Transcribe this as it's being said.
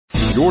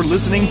You're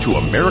listening to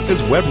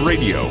America's Web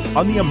Radio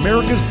on the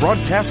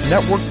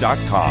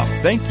AmericasBroadcastNetwork.com.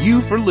 Thank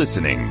you for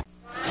listening.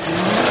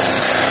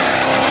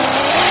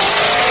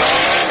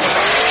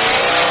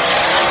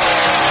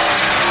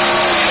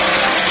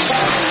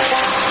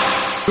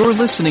 You're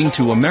listening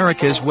to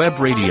America's Web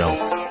Radio.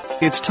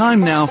 It's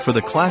time now for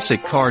the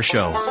Classic Car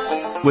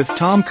Show with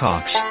Tom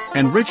Cox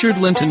and Richard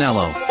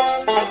Lentinello.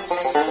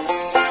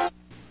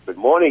 Good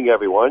morning,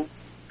 everyone.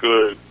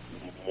 Good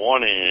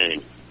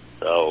morning.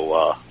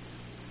 So,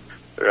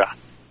 we're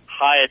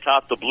high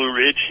atop the Blue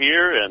Ridge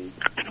here, and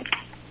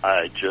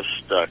I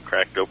just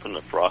cracked open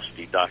the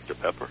frosty Dr.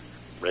 Pepper,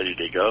 ready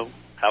to go.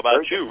 How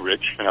about you,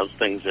 Rich? How's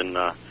things in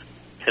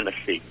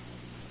Tennessee?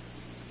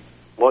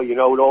 Well, you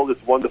know, with all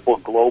this wonderful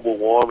global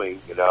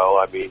warming,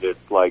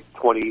 it's like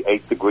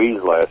 28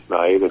 degrees last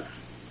night, and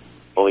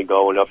only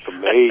going up to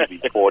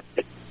maybe 40.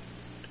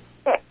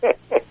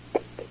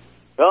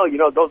 Well,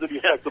 those are the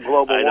effects of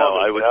global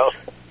warming.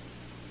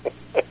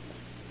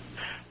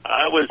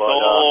 I was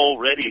all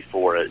ready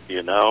for it,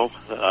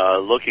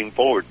 looking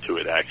forward to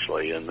it,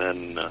 actually, and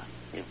then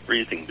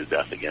freezing to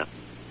death again.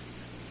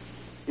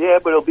 Yeah,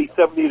 but it'll be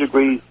 70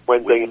 degrees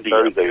Wednesday and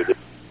Thursday.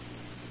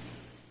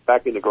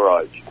 Back in the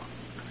garage.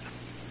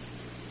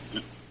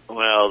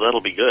 Well,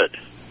 that'll be good.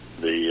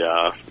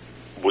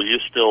 Well, you're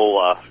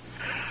still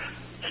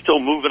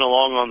moving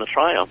along on the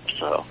Triumph,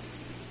 so,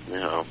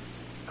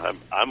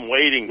 I'm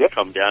waiting to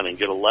come down and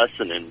get a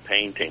lesson in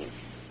painting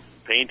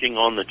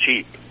on the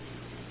cheap.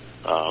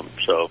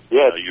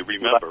 You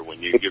remember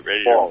when you get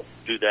ready to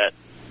do that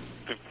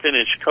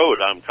finished coat,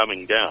 I'm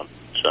coming down.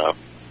 So,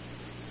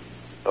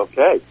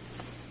 okay,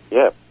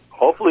 yeah.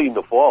 Hopefully in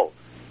the fall.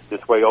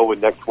 This way, over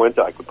next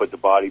winter, I could put the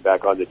body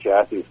back on the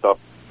chassis and start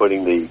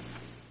putting the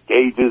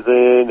gauges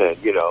in and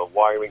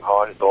wiring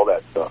harness, all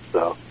that stuff.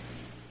 So,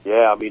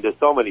 yeah, there's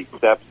so many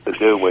steps to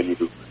do when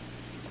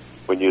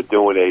you're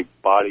doing a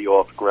body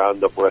off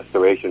ground up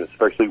restoration,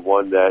 especially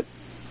one that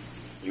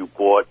you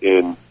bought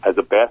in as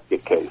a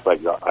basket case,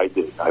 like I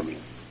did.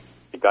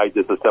 The guy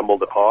disassembled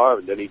the car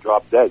and then he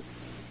dropped dead,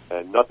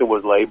 and nothing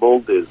was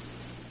labeled. It's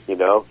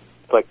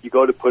like you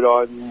go to put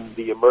on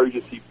the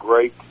emergency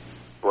brake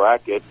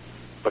bracket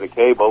for the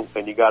cable,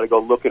 and you got to go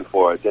looking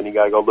for it. Then you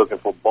got to go looking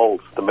for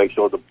bolts to make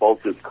sure the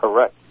bolt is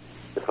correct.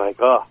 It's like,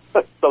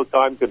 it's so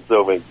time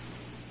consuming.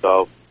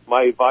 So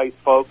my advice,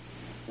 folks,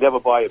 never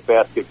buy a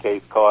basket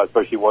case car,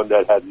 especially one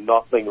that had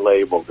nothing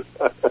labeled.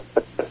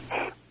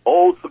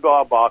 Old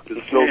cigar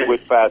boxes filled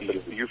with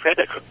fasteners. You've had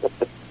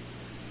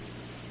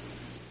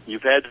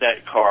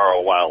that car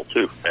a while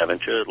too,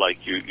 haven't you?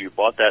 Like you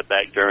bought that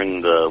back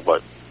during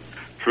the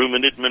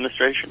Truman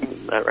administration.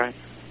 Is that right?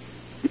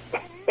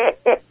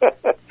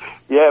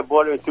 Yeah, I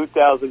bought it in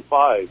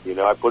 2005.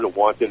 I put a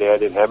wanted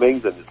ad in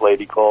Hemmings, and this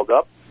lady called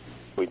up.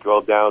 We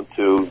drove down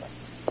to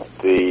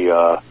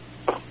the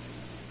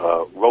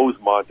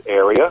Rosemont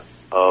area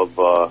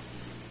of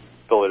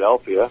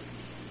Philadelphia.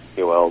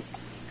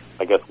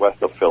 I guess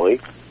west of Philly,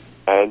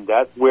 and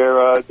that's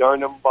where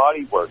Darnham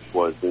Body Works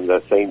was, in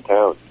that same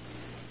town.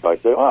 So I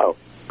said, wow,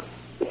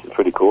 this is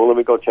pretty cool. Let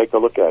me go take a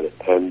look at it.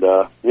 And,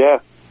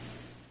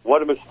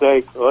 what a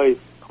mistake. Oy,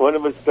 what a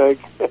mistake.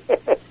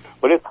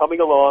 But it's coming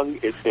along.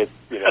 It was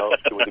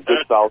a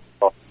good solid.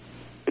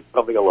 It's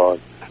coming along.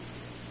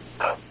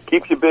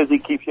 Keeps you busy,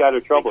 keeps you out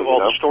of trouble. Think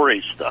of all the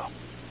stories, though.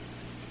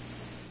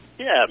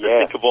 Yeah, but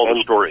think of all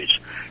the stories.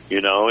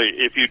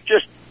 If you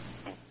just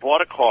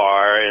bought a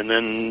car and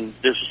then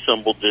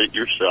disassembled it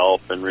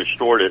yourself and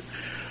restored it,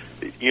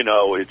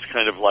 it's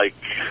kind of like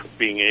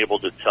being able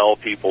to tell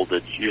people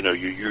that, you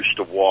used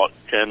to walk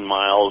 10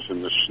 miles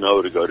in the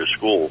snow to go to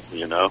school,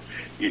 You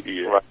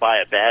buy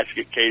a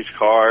basket case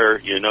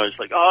car, it's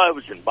like, it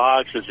was in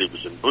boxes, it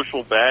was in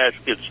bushel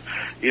baskets,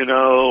 it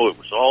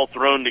was all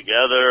thrown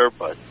together,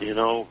 but,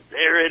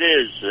 there it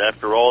is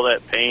after all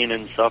that pain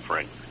and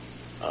suffering.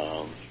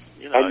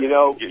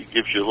 It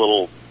gives you a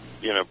little,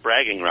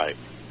 bragging right.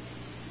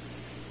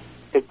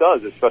 It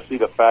does, especially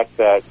the fact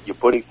that you're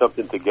putting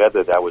something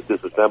together that was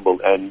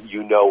disassembled, and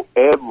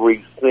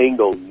every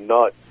single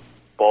nut,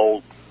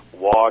 bolt,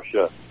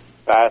 washer,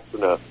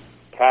 fastener,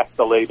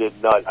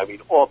 castellated nut.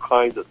 All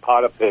kinds of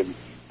cotter pins.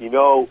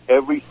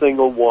 Every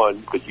single one,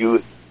 because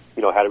you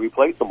how to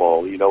replace them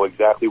all. You know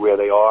exactly where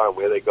they are and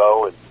where they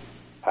go and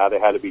how they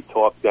had to be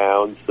torqued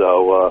down.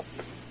 So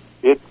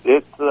it's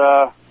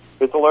a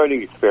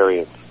learning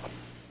experience,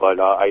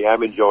 but I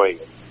am enjoying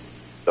it.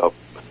 So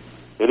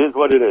it is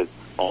what it is.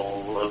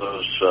 All of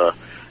those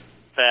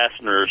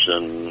fasteners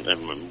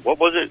and what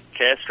was it?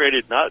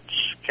 Castrated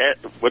nuts?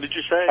 What did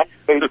you say?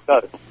 Castrated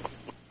nuts.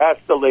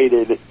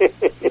 Castellated.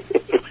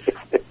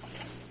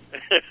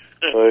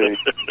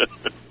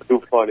 Too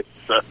funny.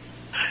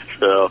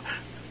 So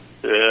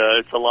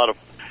it's a lot of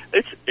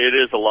it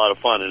is a lot of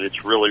fun, and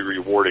it's really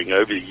rewarding.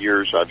 Over the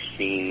years, I've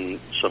seen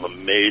some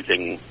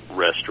amazing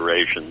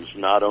restorations.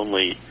 Not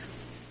only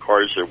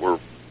cars that were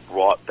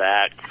brought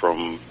back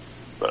from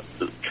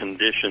the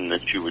condition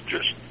that you would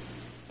just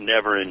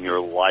never in your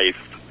life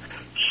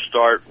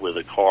start with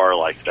a car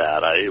like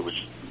that.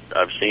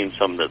 I've seen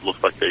some that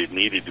looked like they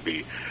needed to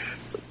be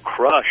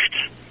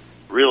crushed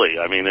really.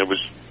 I mean, there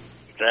was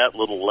that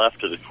little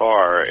left of the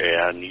car,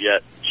 and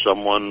yet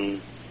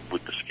someone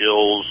with the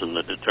skills and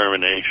the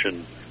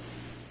determination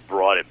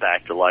brought it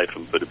back to life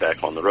and put it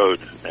back on the road.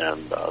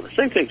 And the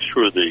same thing's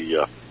true of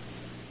the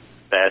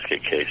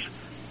basket case.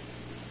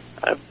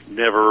 I've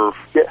never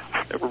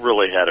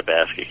really had a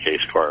basket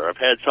case car. I've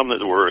had some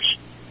that were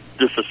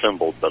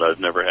disassembled, but I've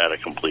never had a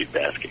complete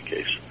basket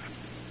case.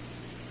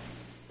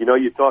 You know,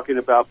 you're talking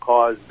about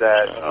cars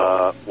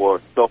that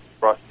were so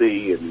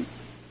rusty and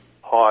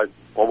hard,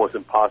 almost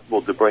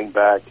impossible to bring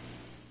back.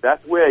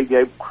 That's where I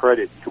gave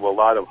credit to a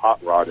lot of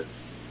hot rodders.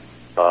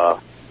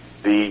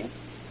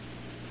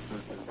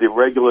 The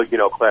regular, you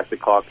know,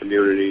 classic car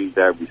community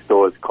that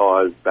restores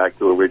cars back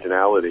to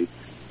originality,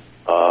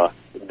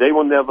 they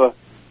will never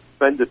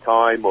spend the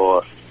time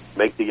or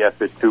make the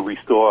effort to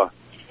restore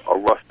a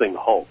rusting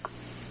Hulk,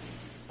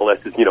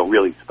 unless it's, you know,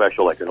 really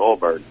special like an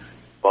Allbird.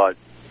 But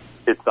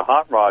it's the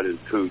hot rodders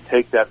who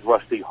take that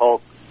rusty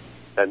Hulk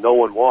that no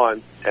one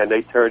wants and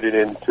they turn it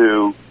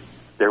into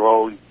their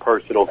own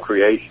personal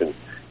creation.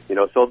 You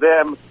know, so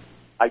them,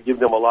 I give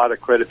them a lot of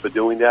credit for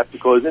doing that,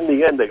 because in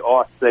the end they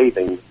are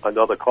saving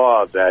another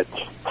car that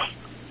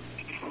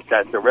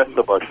the rest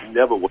of us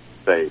never would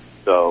save.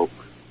 So,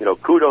 you know,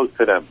 kudos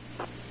to them.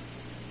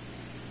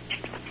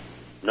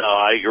 No,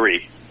 I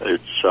agree.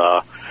 It's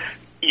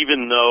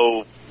even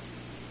though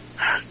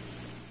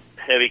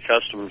heavy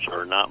customs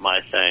are not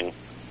my thing,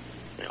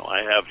 you know,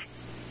 I have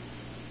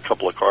a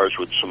couple of cars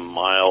with some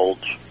mild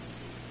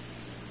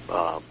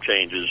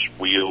changes,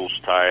 wheels,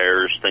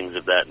 tires, things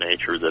of that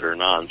nature that are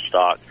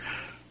non-stock.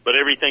 But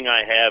everything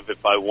I have,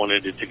 if I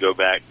wanted it to go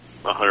back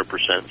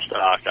 100%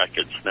 stock, I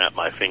could snap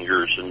my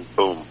fingers and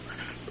boom,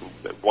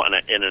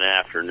 in an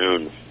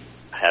afternoon,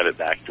 have it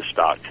back to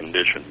stock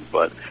condition.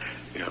 But,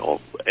 you know,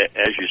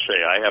 as you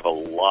say, I have a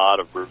lot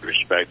of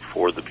respect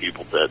for the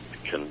people that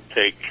can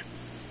take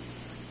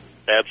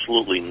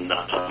absolutely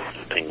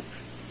nothing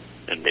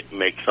and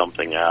make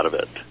something out of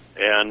it.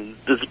 And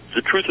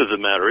the truth of the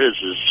matter is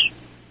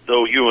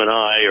though you and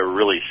I are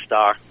really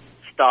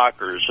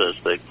stockers,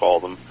 as they call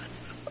them,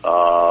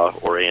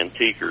 or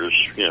antiquers,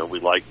 you know, we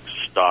like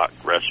stock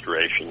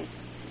restoration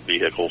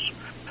vehicles.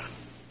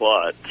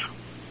 But,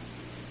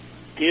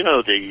 you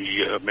know,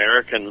 the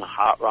American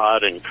hot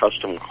rod and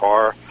custom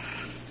car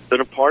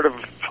been a part of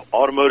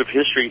automotive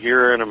history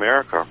here in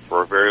America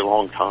for a very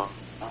long time.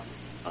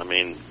 I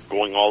mean,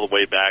 going all the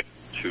way back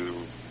to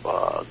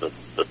the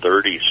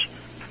 30s,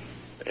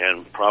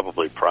 and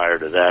probably prior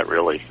to that,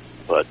 really.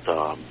 But,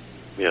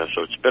 yeah,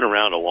 so it's been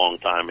around a long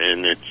time,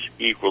 and it's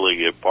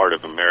equally a part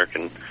of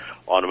American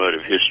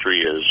automotive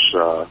history as,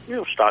 you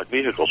know, stock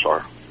vehicles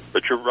are.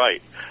 But you're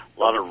right. A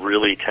lot of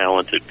really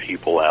talented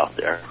people out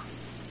there.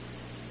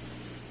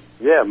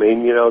 Yeah, I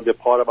mean, you know, they're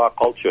part of our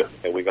culture,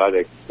 and we got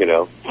to, you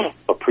know,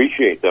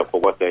 appreciate them for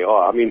what they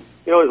are. I mean,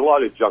 you know, there's a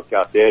lot of junk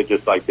out there,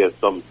 just like there's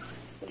some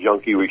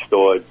junky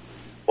restored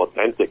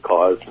authentic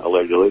cars,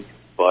 allegedly.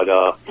 But,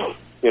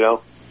 you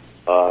know,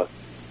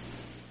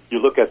 you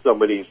look at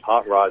some of these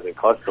hot rods and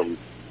customs,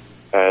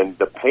 and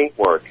the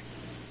paintwork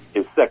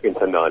is second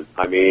to none.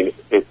 I mean,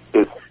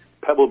 it's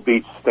Pebble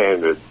Beach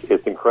standards.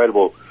 It's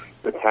incredible,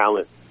 the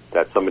talent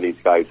that some of these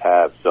guys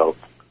have. So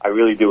I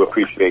really do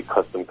appreciate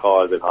custom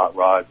cars and hot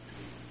rods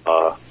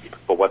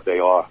for what they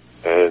are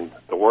and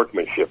the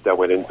workmanship that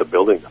went into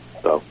building them.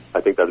 So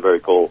I think that's very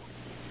cool.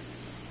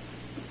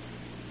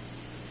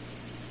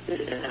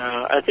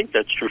 Yeah, I think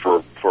that's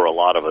true for a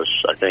lot of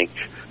us. I think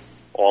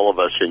all of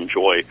us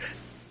enjoy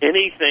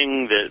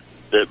anything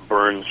that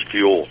burns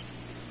fuel,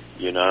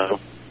 you know,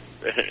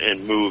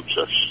 and moves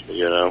us,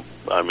 you know.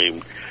 I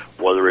mean,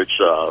 whether it's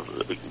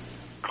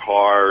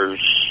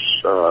cars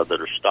that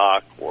are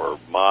stock or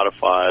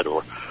modified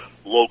or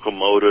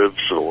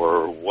locomotives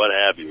or what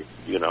have you,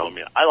 you know. I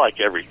mean, I like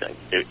everything.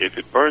 If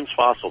it burns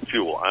fossil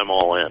fuel, I'm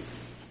all in.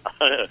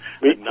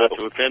 Not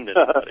to offend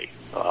anybody.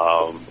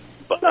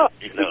 But, no,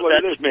 you know,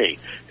 that's me.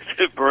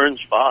 If it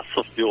burns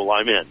fossil fuel,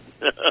 I'm in.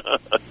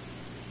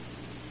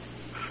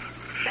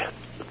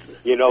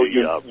 You know,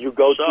 you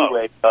go to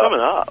a... coming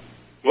up.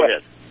 Go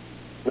ahead.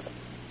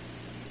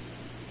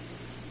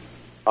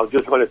 I was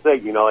just going to say,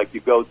 you know, like you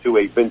go to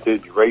a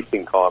vintage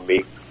racing car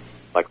meet,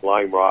 like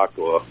Lime Rock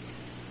or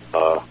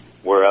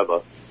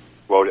wherever,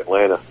 Road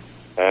Atlanta,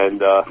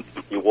 and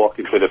you walk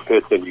into the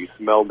pits and you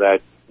smell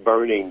that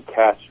burning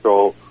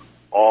Castrol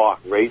R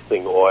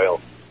racing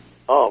oil.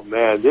 Oh,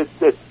 man,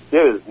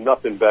 there is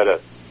nothing better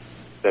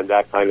than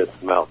that kind of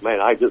smell.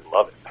 Man, I just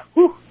love it.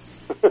 Whew.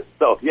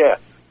 So, yeah,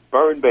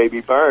 burn,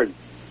 baby, burn.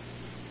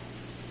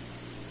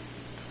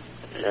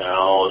 You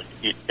know,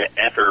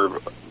 after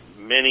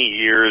many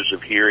years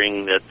of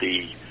hearing that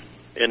the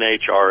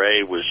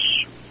NHRA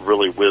was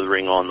really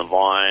withering on the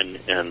vine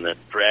and that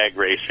drag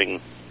racing,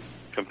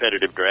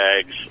 competitive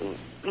drags,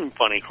 and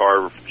funny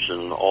cars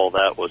and all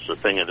that was a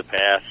thing of the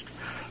past,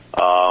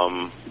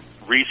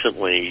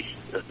 recently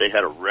they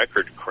had a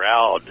record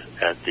crowd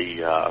at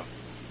the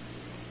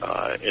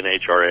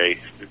NHRA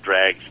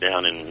drags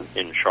down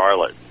in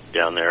Charlotte,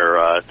 down there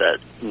at that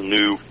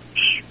new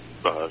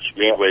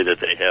speedway that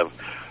they have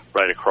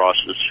right across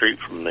the street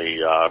from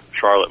the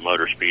Charlotte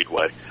Motor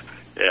Speedway.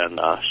 And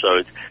so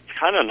it's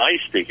kind of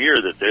nice to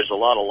hear that there's a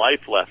lot of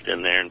life left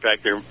in there. In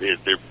fact, there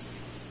are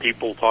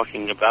people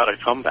talking about a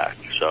comeback.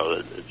 So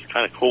it's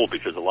kind of cool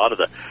because a lot of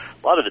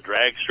the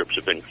drag strips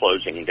have been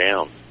closing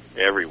down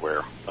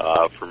everywhere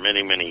for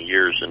many, many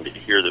years, and to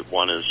hear that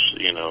one is,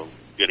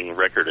 getting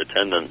record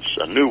attendance,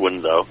 a new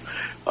one though,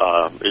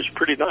 is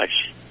pretty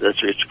nice.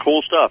 It's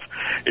cool stuff.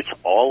 It's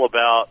all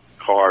about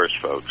cars,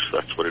 folks.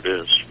 That's what it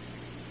is.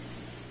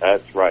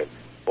 That's right.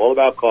 All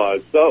about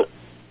cars. So,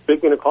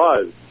 speaking of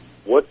cars,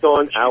 what's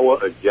on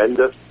our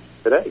agenda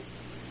today?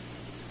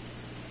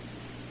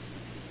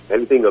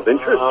 Anything of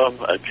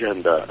interest?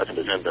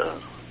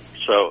 Agenda.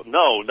 So,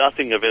 no,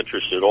 nothing of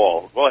interest at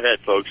all. Go ahead,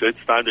 folks.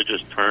 It's time to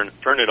just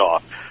turn it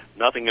off.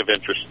 Nothing of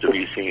interest to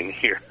be seen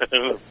here.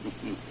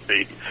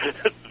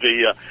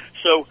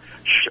 So,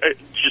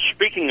 just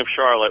speaking of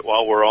Charlotte,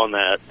 while we're on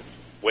that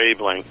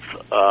wavelength,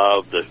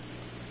 the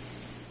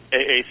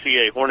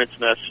AACA Hornets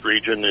Nest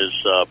region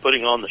is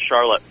putting on the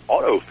Charlotte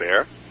Auto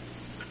Fair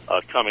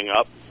coming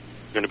up.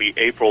 It's going to be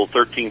April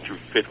 13 through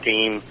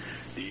 15.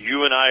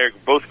 You and I are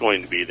both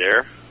going to be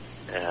there.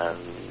 And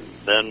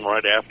then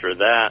right after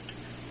that,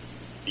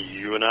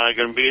 you and I are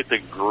going to be at the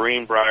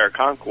Greenbrier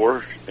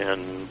Concours in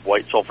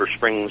White Sulphur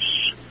Springs,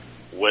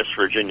 West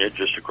Virginia,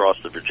 just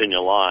across the Virginia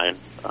line.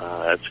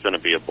 That's going to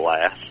be a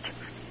blast.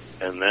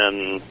 And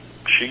then,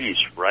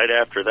 right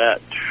after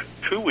that,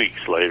 2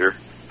 weeks later,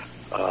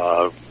 we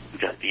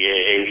got the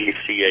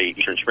AACA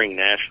Eastern Spring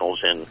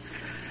Nationals in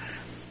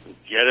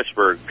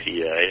Gettysburg,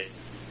 PA.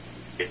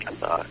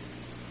 And,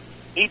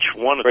 each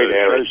one of those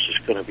shows is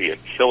going to be a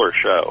killer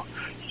show.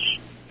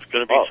 It's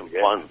going to be some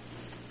fun.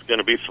 It's going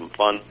to be some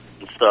fun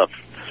stuff.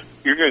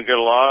 You're going to get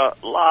a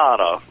lot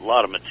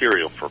of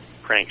material for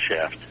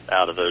Crankshaft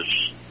out of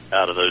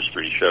those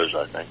three shows,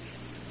 I think.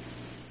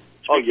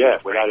 Speaking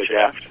of without a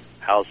doubt.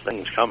 How's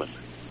things coming?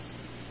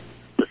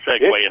 The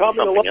segue into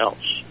something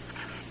else.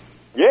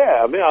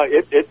 Yeah, I mean,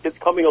 it's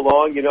coming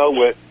along.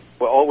 We're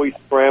always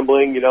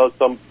scrambling.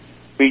 Some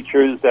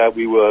features that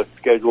we were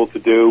scheduled to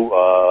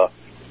do,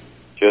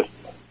 just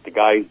the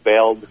guys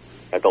bailed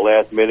at the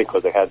last minute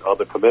because they had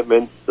other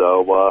commitments.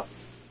 So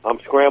I'm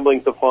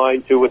scrambling to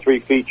find 2 or 3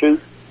 features.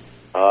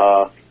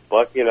 But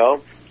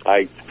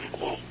I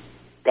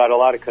got a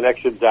lot of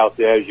connections out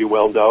there, as you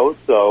well know.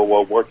 So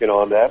we're working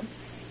on that.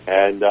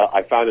 And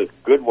I found a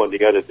good one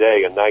the other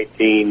day, a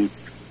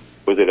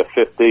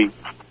 50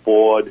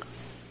 Ford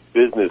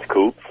business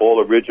coupe, all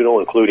original,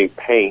 including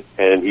paint,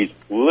 and he's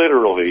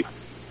literally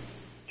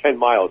 10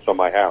 miles from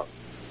my house.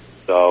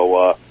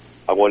 So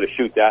I want to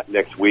shoot that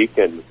next week,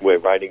 and we're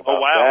writing about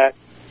that.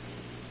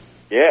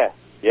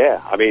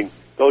 Yeah. I mean,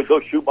 those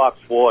shoebox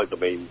Fords,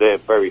 they're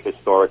very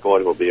historic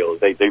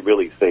automobiles. They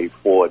really save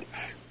Ford.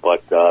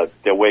 But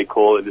they're way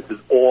cool, and this is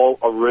all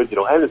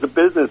original. And it's a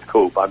business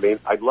coupe. I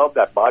love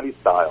that body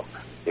style,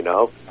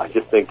 I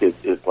just think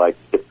it's a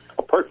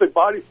perfect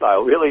body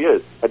style. It really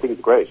is. I think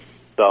it's great.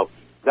 So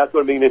that's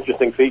going to be an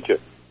interesting feature.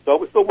 So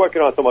we're still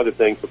working on some other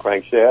things for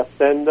Crankshaft,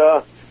 and,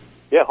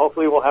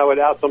 hopefully we'll have it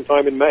out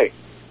sometime in May.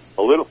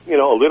 A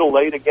little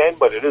late again,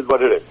 but it is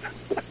what it is.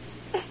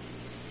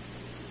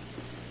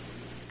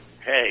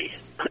 Hey,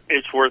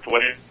 it's worth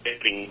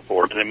waiting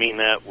for, and I mean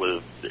that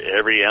with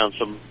every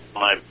ounce of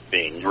my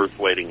being, worth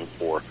waiting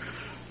for.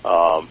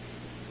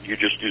 You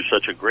just do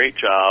such a great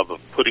job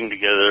of putting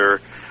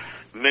together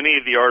many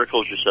of the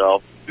articles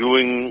yourself,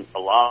 doing a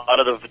lot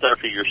of the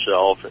photography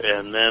yourself,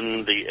 and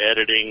then the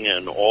editing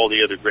and all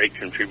the other great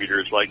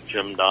contributors like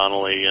Jim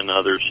Donnelly and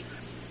others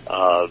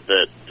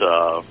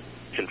that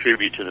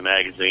contribute to the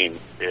magazine.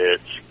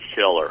 It's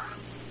killer.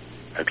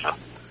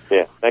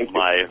 Yeah, thank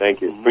you.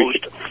 Thank you.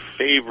 Most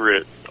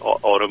favorite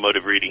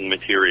automotive reading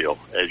material,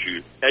 as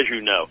you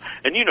know.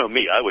 And you know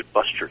me, I would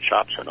bust your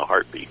chops in a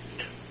heartbeat.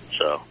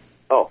 So.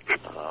 Of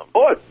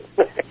course.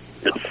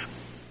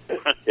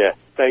 Yeah,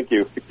 thank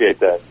you. Appreciate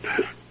that.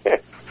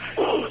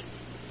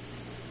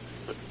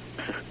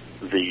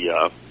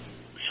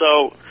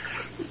 So,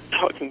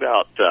 talking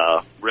about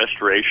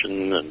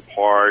restoration and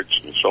parts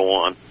and so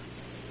on,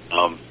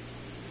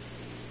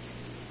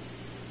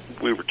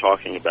 we were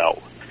talking about,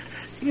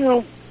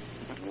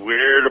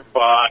 where to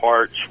buy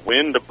parts,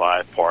 when to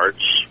buy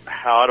parts,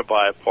 how to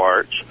buy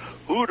parts,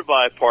 who to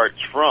buy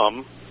parts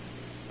from,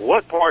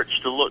 what parts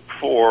to look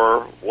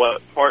for,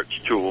 what parts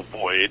to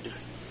avoid.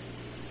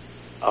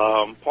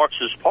 Parts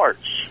is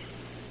parts,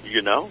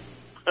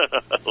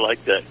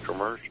 like that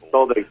commercial.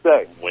 So they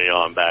say. Way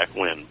on back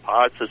when.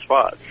 Pots is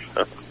pots.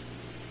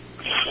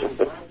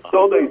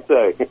 So they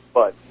say.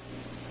 But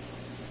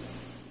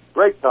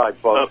great time,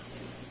 folks.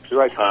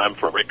 Great time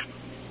for Rick.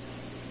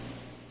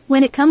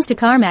 When it comes to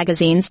car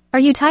magazines, are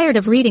you tired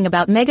of reading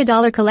about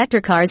mega-dollar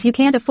collector cars you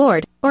can't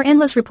afford, or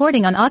endless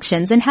reporting on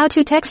auctions and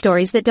how-to tech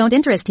stories that don't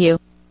interest you?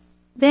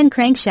 Then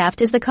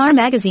Crankshaft is the car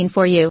magazine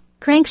for you.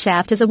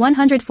 Crankshaft is a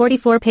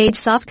 144-page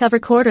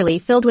softcover quarterly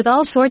filled with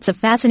all sorts of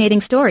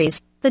fascinating stories,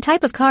 the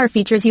type of car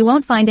features you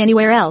won't find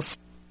anywhere else.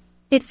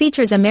 It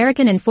features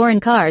American and foreign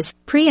cars,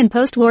 pre- and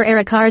post-war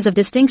era cars of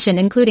distinction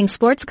including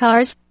sports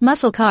cars,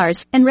 muscle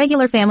cars, and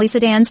regular family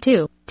sedans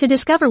too. To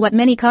discover what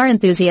many car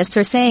enthusiasts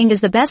are saying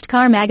is the best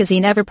car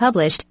magazine ever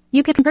published,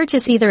 you can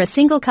purchase either a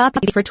single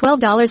copy for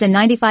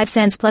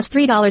 $12.95 plus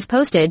 $3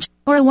 postage,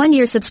 or a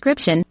 1-year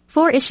subscription,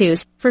 4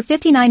 issues, for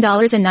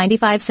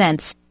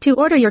 $59.95. To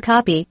order your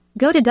copy,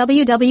 go to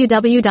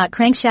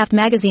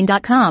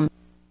www.crankshaftmagazine.com.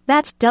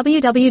 That's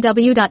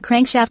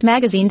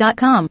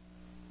www.crankshaftmagazine.com.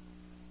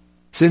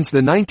 Since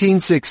the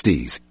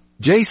 1960s,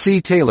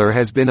 J.C. Taylor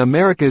has been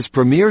America's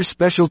premier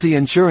specialty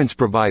insurance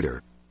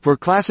provider for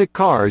classic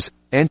cars,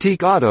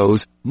 antique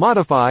autos,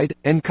 modified,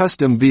 and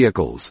custom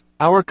vehicles.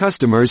 Our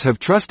customers have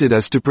trusted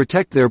us to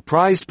protect their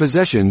prized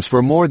possessions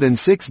for more than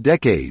 6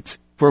 decades.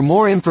 For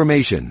more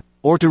information,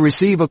 or to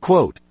receive a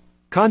quote,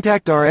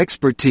 contact our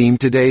expert team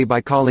today by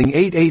calling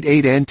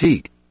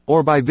 888-ANTIQUE,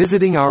 or by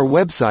visiting our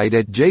website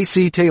at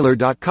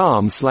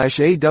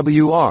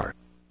jctaylor.com/AWR.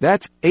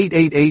 That's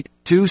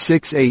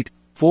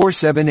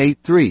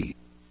 888-268-4783.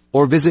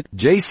 Or visit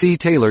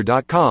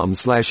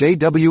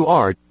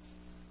jctaylor.com/AWR.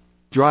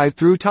 Drive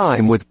through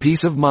time with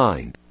peace of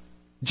mind.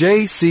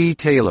 J.C.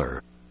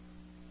 Taylor.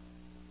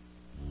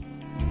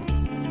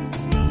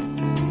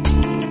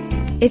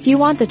 If you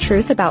want the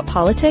truth about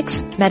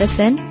politics,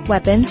 medicine,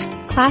 weapons,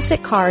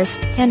 classic cars,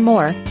 and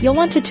more, you'll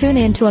want to tune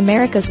in to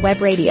America's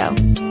Web Radio.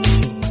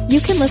 You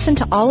can listen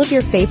to all of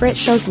your favorite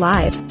shows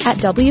live at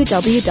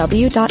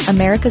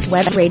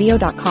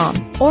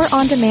www.americaswebradio.com or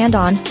on demand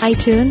on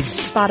iTunes,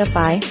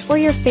 Spotify, or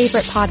your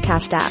favorite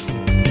podcast app.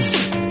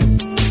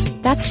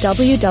 That's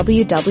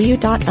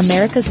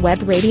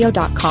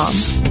www.americaswebradio.com.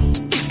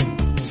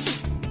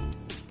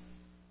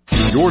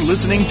 You're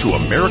listening to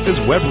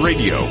America's Web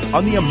Radio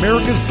on the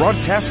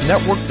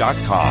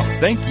AmericasBroadcastNetwork.com.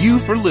 Thank you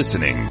for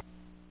listening.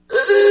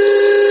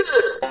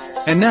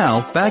 And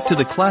now, back to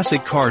the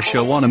Classic Car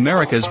Show on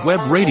America's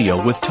Web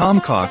Radio with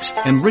Tom Cox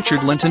and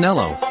Richard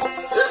Lentinello.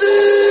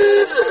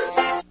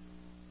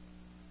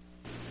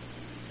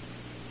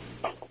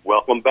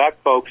 Welcome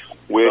back, folks.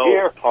 We're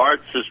here.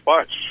 Parts is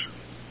parts.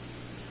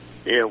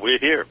 Yeah, we're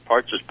here.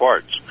 Parts is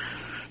parts.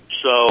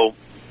 So,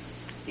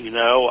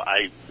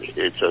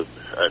 it's a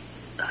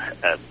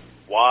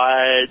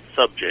wide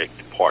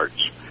subject,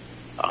 parts.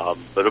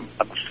 But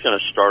I'm just going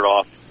to start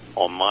off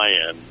on my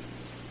end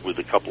with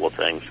a couple of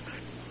things.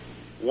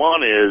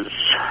 One is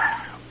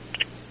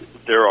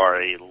there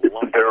are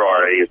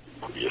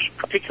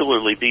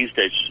particularly these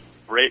days,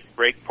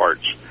 brake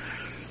parts.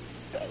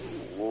 A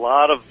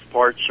lot of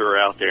parts are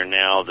out there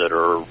now that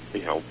are,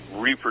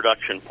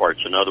 reproduction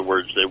parts. In other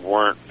words, they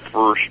weren't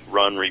first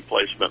run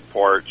replacement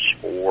parts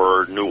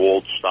or new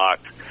old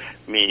stock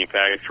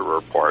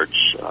manufacturer parts.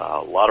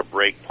 A lot of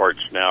brake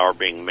parts now are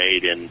being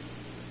made in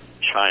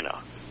China.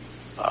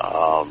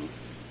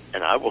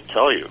 And I will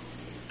tell you,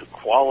 the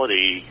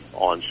quality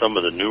on some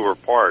of the newer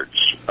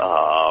parts,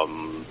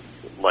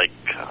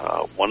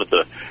 one of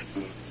the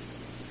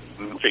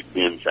music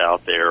bins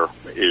out there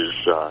is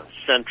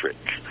Centric,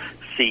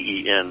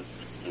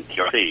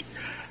 C-E-N-T-R-C.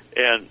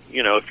 And,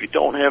 if you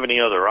don't have any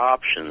other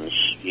options,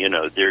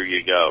 there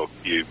you go.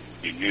 You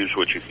use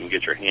what you can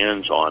get your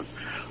hands on.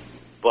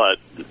 But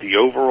the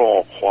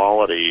overall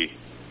quality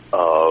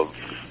of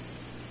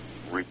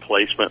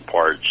replacement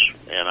parts,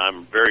 and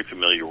I'm very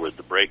familiar with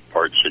the brake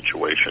part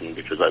situation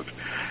because I've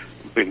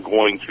been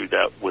going through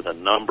that with a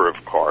number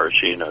of cars.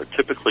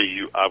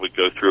 Typically I would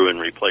go through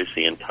and replace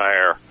the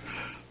entire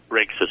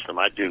brake system.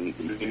 I do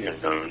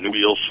new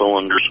wheel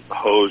cylinders,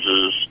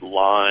 hoses,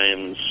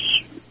 lines,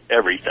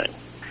 everything.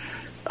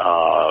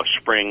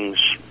 Springs,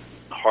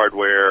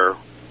 hardware,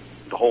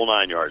 the whole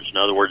 9 yards. In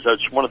other words,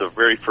 that's one of the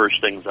very first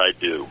things I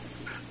do.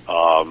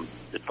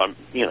 If I'm,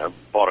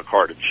 bought a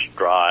car to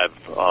drive,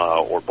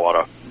 or bought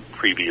a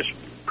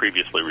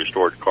previously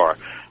restored car,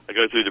 I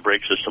go through the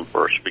brake system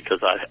first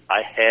because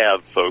I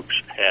have folks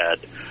had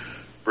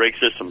brake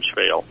systems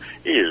fail.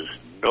 It is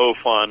no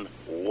fun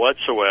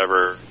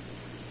whatsoever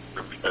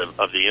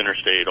of the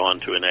interstate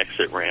onto an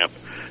exit ramp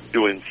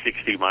doing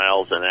 60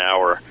 miles an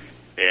hour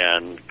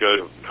and go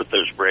to put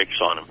those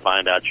brakes on and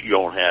find out you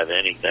don't have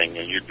anything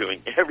and you're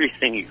doing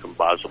everything you can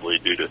possibly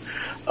do to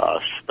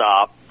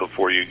stop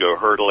before you go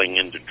hurtling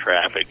into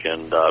traffic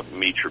and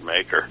meet your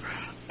maker.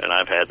 And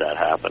I've had that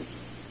happen.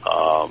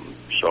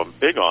 So I'm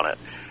big on it.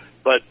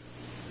 But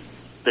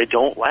they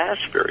don't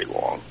last very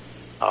long.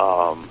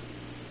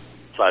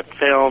 So I've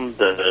found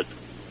that,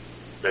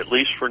 at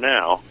least for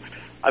now,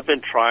 I've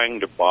been trying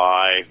to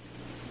buy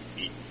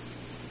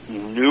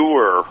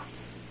newer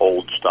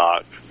old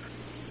stock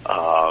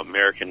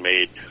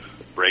American-made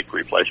brake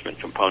replacement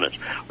components.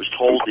 I was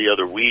told the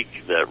other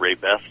week that Ray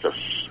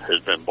Bestis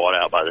has been bought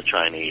out by the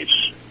Chinese.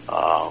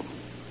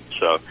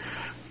 So,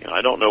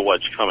 I don't know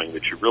what's coming,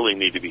 but you really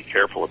need to be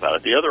careful about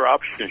it. The other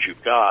options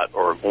you've got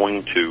are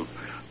going to,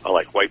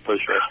 like White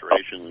Post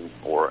Restoration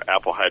or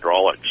Apple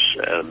Hydraulics,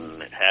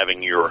 and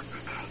having your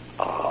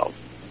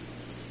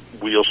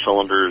wheel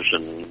cylinders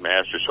and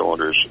master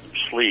cylinders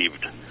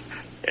sleeved.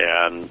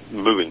 And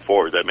moving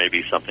forward, that may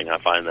be something I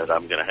find that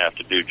I'm going to have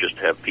to do just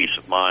to have peace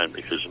of mind,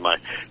 because my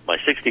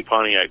 60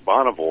 Pontiac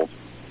Bonneville,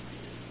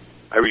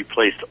 I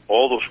replaced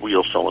all those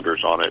wheel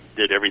cylinders on it,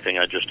 did everything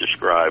I just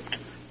described,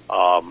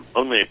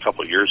 only a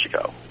couple of years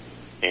ago.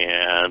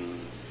 And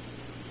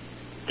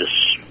this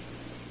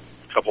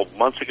couple of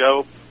months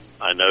ago,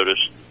 I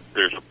noticed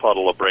there's a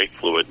puddle of brake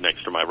fluid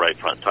next to my right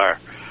front tire.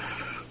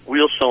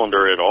 Wheel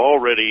cylinder had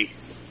already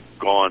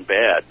gone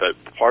bad, but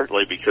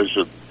partly because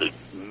of the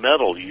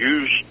metal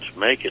used to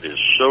make it is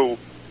so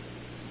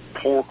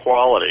poor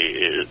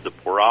quality. The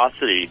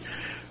porosity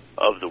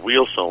of the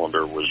wheel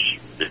cylinder was,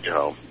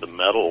 the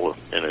metal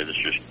in it is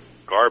just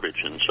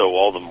garbage, and so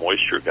all the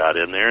moisture got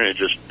in there, and it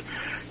just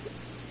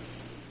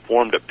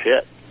formed a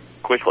pit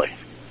quickly.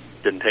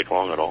 Didn't take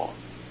long at all.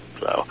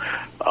 So,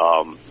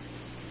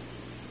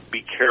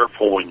 be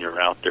careful when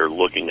you're out there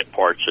looking at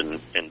parts and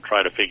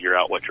try to figure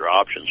out what your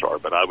options are.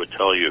 But I would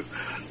tell you,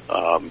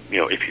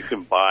 if you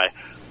can buy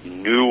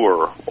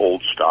newer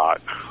old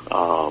stock,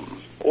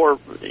 or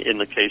in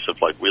the case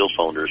of like wheel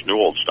cylinders, new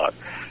old stock,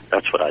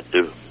 that's what I'd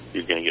do.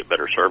 You're going to get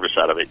better service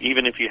out of it,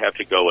 even if you have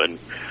to go in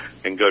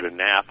and go to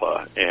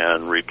Napa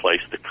and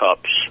replace the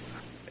cups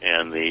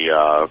and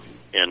the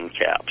end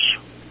caps.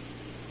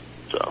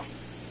 So,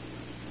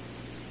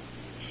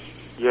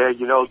 yeah,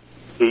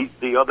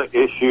 the other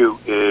issue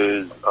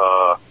is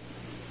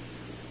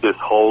this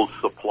whole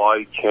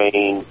supply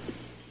chain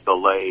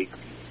delay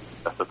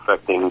that's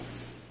affecting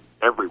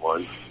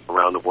everyone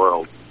around the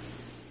world,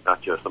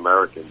 not just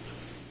Americans.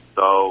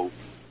 So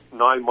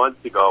 9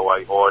 months ago,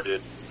 I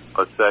ordered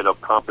a set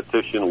of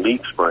competition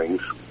leaf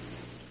springs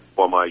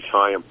for my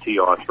Triumph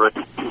TR3.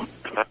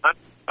 And I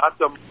got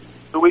them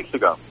 2 weeks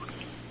ago.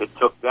 It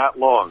took that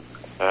long.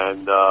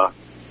 And I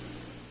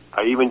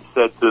even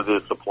said to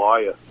the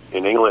supplier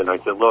in England, I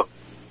said, look,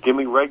 give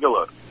me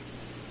regular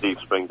leaf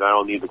springs. I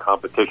don't need the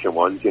competition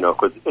ones,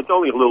 because it's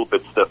only a little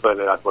bit stiffer, and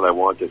that's what I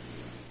wanted.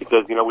 He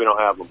says, we don't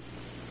have them.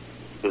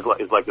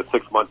 It's like a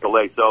 6-month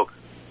delay. So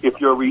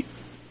if you're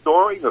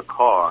restoring a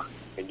car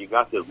and you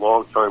got this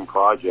long-term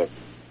project,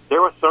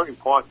 there are certain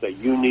parts that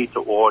you need to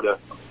order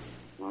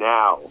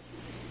now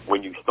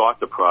when you start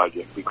the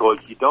project, because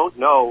you don't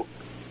know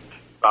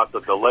about the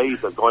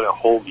delays that are going to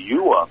hold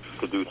you up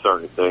to do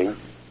certain things.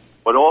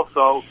 But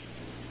also,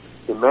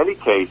 in many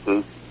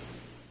cases,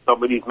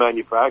 some of these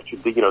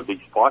manufacturers, these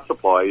part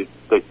suppliers,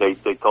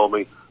 they told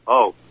me,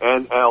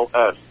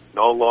 NLS,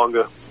 no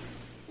longer,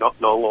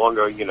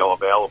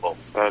 available.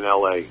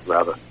 NLA,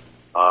 rather.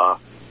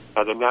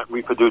 And they're not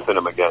reproducing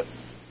them again.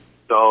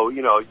 So,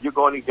 you're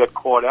going to get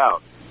caught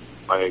out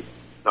by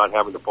not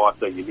having the parts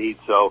that you need.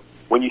 So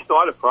when you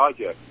start a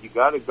project, you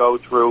got to go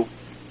through,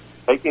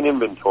 take an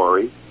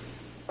inventory,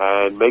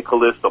 and make a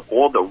list of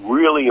all the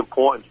really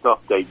important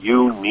stuff that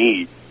you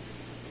need.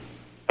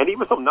 And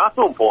even some not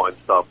so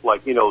important stuff,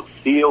 like,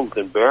 seals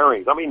and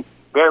bearings. I mean,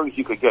 bearings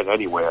you could get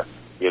anywhere,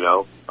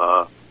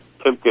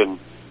 Timken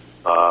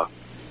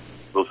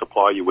will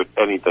supply you with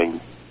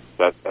anything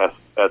that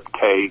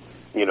SK,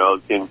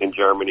 in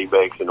Germany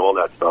makes and all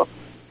that stuff.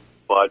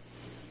 But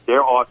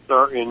there are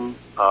certain,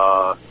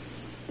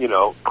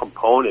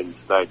 components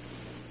that,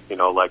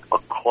 like a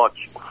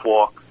clutch,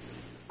 fork,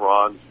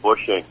 bronze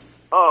bushing.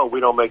 Oh, we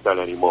don't make that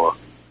anymore.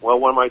 Well,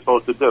 what am I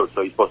supposed to do?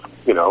 So you're supposed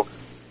to,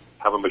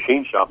 have a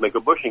machine shop make a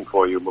bushing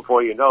for you.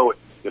 Before you know it,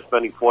 you're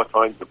spending 4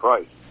 times the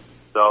price.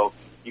 So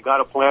you got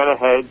to plan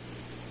ahead,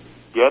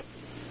 get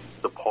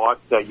the parts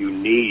that you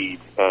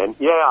need. And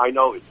yeah, I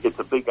know it's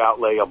a big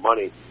outlay of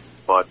money,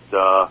 but,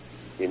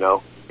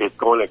 it's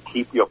going to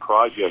keep your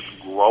project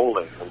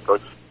rolling and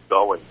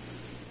going.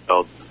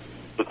 So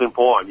it's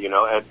important,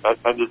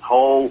 and this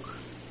whole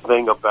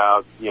thing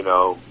about,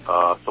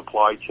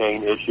 supply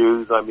chain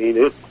issues, I mean,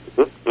 it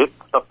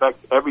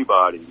affects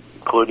everybody,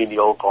 including the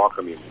old car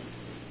community.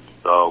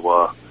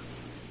 So,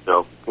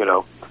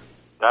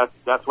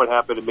 that's what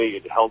happened to me.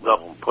 It held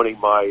up putting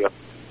my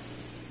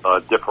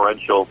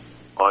differential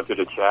onto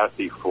the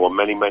chassis for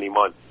many, many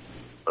months.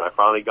 But I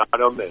finally got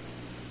them, and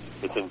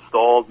it's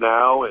installed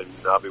now, and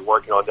I'll be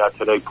working on that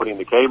today, putting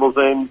the cables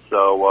in.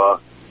 So,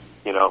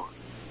 you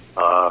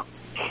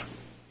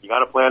got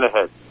to plan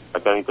ahead,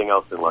 like anything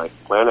else in life.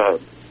 Plan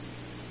ahead.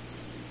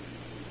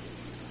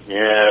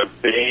 Yeah,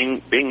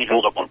 being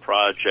held up on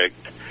project,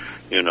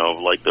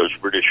 like those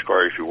British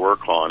cars you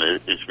work on,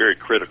 is very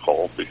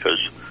critical, because,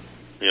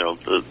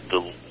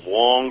 the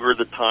longer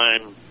the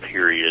time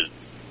period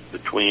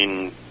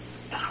between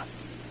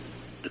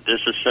the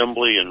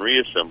disassembly and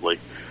reassembly,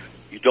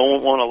 you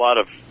don't want a lot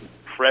of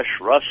fresh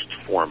rust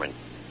forming.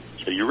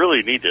 So you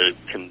really need to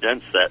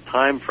condense that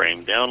time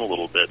frame down a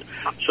little bit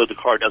so the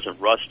car doesn't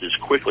rust as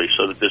quickly,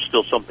 so that there's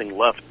still something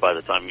left by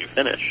the time you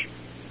finish.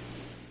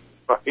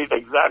 Right,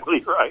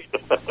 exactly right.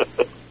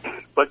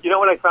 But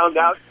what I found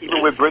out,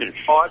 even with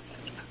British parts,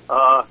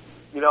 a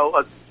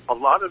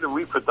lot of the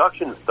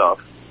reproduction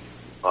stuff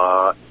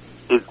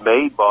is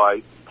made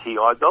by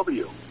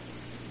TRW,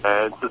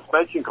 and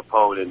suspension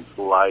components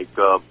like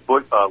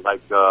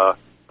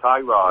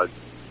tie rods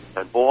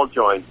and ball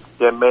joints,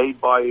 they're made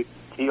by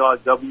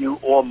TRW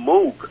or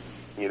Moog.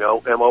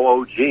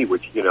 MOOG,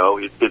 which,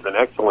 is an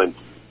excellent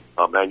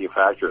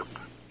manufacturer,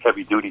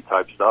 heavy-duty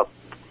type stuff.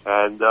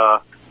 And,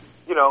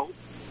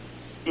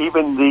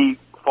 even the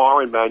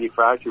foreign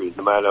manufacturers,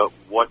 no matter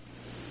what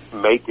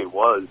make it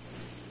was,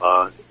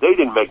 they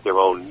didn't make their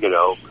own,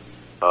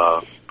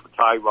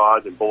 tie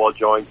rods and ball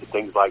joints and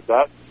things like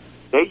that.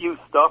 They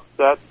used stuff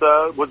that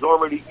was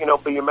already,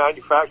 being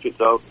manufactured.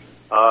 So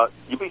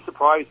you'd be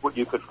surprised what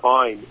you could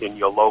find in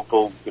your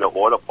local,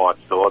 auto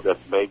parts store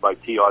that's made by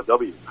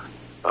TRW.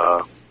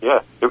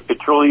 It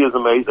truly is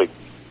amazing.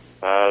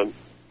 And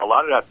a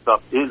lot of that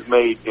stuff is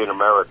made in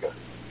America,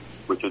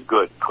 which is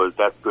good because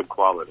that's good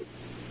quality.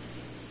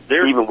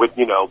 Even with,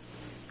 engine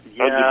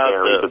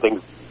bearings and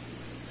things.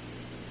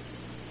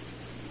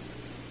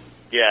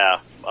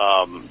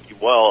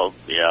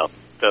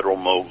 Federal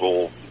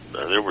Mogul.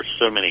 There were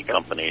so many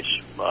companies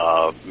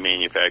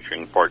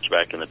manufacturing parts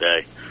back in the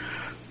day.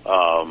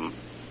 One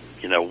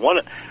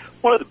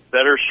of the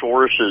better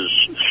sources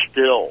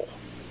still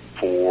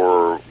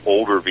for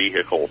older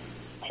vehicle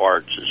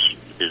parts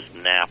is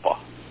Napa.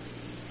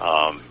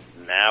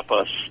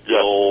 Napa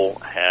still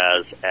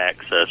has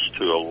access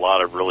to a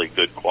lot of really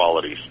good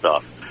quality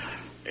stuff.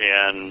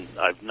 And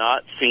I've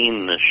not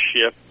seen the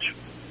shift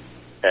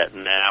at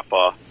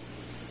Napa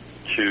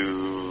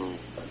to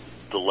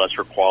the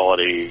lesser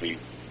quality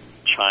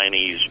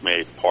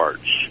Chinese-made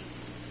parts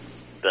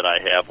that I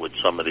have with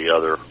some of the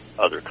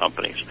other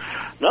companies.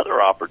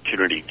 Another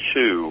opportunity,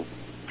 too,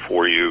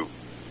 for you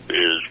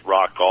is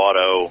Rock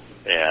Auto,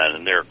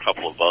 and there are a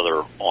couple of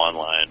other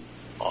online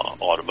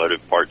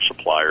automotive parts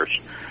suppliers.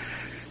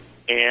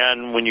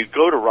 And when you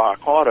go to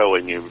Rock Auto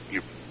and you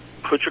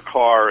put your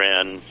car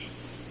in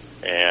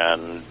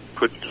and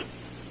put the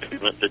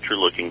unit that you're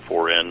looking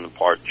for in, the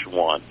parts you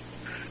want,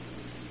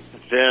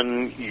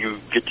 then you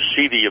get to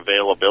see the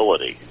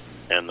availability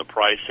and the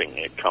pricing.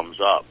 It comes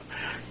up.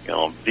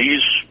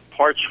 These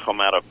parts come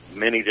out of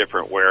many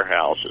different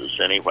warehouses.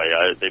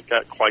 Anyway, they've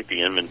got quite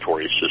the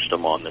inventory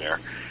system on there.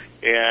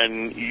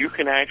 And you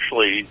can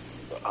actually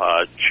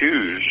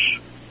choose.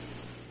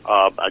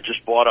 I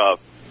just bought a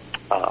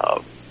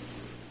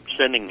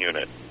sending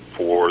unit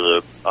for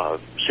the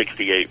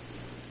 68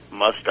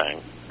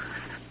 Mustang,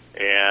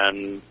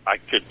 and I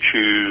could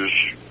choose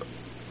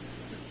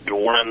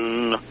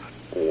Dorn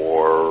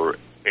or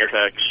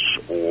Airtex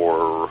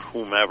or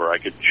whomever. I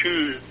could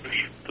choose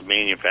the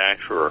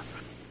manufacturer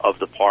of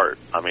the part.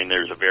 I mean,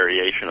 there's a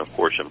variation, of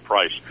course, in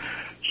price.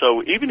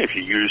 So even if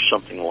you use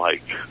something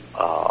like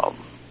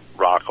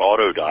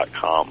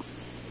rockauto.com,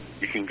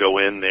 you can go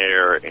in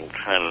there and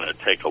kind of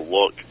take a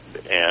look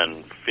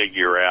and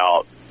figure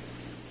out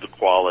the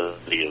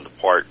quality of the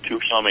part to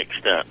some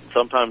extent.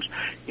 Sometimes,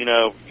 you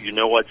know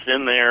what's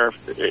in there.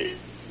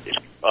 It's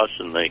us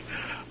in the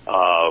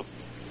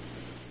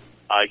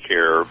eye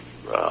care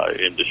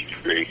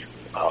industry.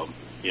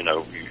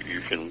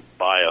 You can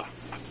buy a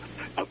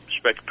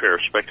pair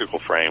of spectacle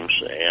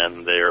frames,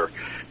 and they're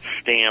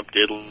stamped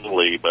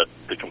Italy, but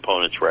the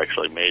components were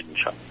actually made in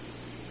China.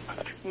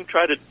 You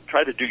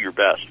try to do your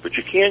best, but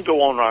you can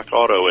go on Rock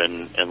Auto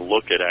and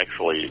look at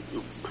actually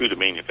who the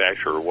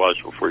manufacturer was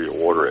before you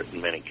order it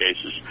in many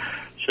cases,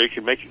 so you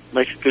can make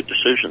a good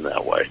decision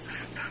that way.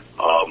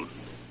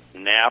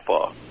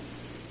 Napa,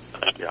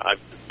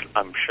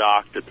 I'm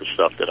shocked at the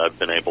stuff that I've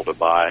been able to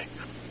buy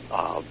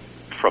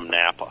from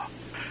Napa,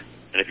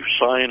 and if you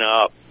sign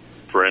up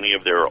for any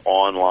of their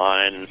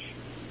online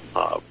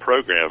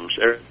programs,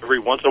 every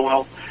once in a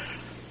while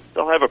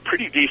they'll have a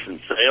pretty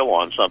decent sale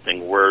on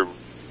something where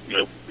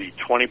you'll be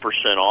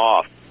 20%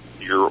 off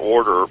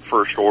your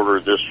first order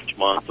this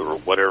month or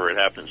whatever it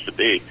happens to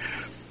be.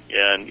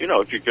 And,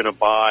 if you're going to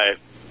buy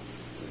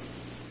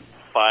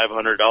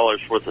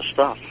 $500 worth of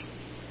stuff,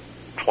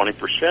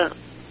 20%,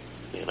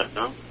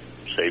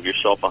 save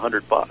yourself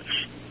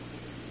 $100.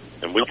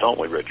 And don't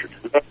we, Richard?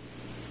 A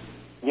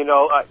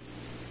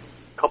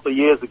couple of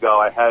years ago,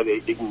 I had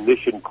an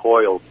ignition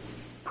coil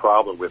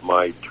problem with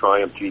my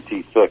Triumph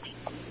GT6,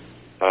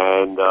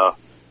 and I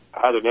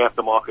had an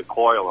aftermarket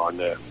coil on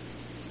there,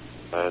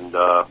 and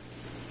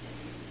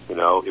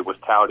it was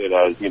touted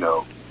as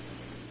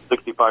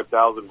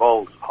 65,000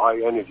 volts,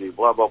 high energy,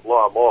 blah blah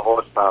blah, more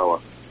horsepower,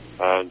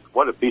 and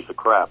what a piece of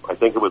crap! I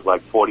think it was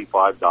like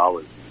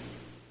 $45.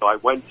 So I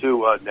went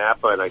to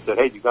Napa and I said,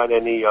 "Hey, you got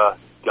any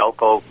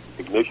Delco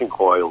ignition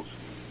coils?"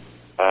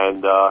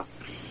 And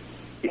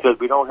he says,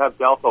 "We don't have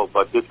Delco,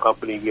 but this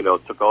company,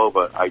 took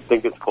over. I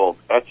think it's called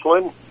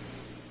Etchlin,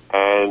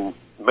 and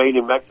made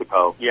in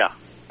Mexico." Yeah.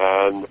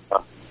 And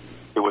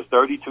it was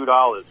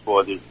 $32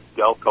 for this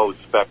Delco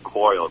spec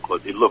coil,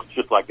 because it looks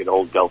just like an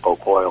old Delco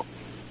coil.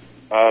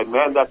 And,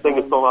 man, that thing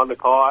is still on the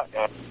car,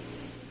 and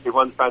it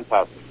runs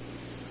fantastic.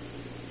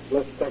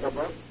 Let's take a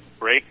break.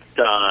 Break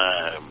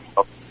time.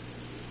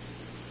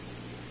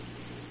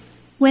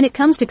 When it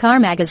comes to car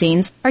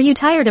magazines, are you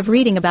tired of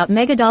reading about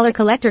mega-dollar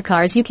collector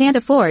cars you can't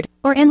afford,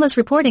 or endless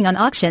reporting on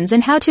auctions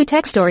and how-to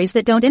tech stories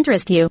that don't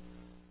interest you?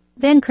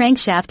 Then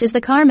Crankshaft is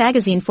the car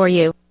magazine for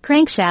you.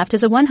 Crankshaft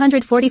is a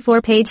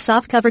 144-page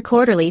softcover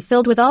quarterly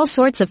filled with all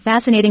sorts of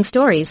fascinating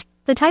stories,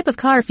 The type of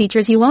car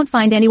features you won't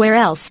find anywhere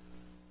else.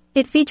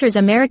 It features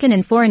American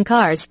and foreign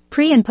cars,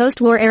 pre- and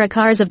post-war era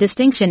cars of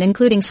distinction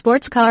including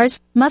sports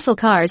cars, muscle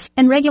cars,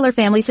 and regular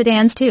family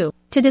sedans too.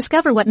 To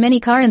discover what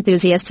many car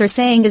enthusiasts are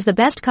saying is the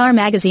best car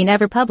magazine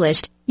ever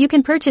published, you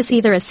can purchase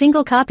either a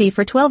single copy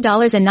for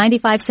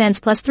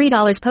 $12.95 plus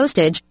 $3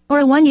 postage,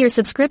 or a 1-year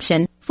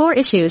subscription, 4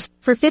 issues,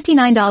 for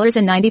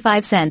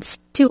 $59.95.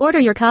 To order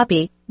your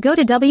copy, go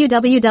to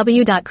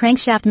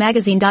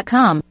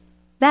www.crankshaftmagazine.com.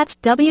 That's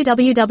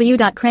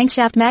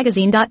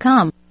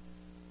www.crankshaftmagazine.com.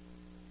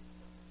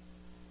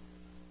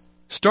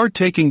 Start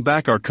taking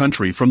back our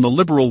country from the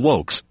liberal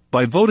wokes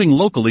by voting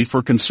locally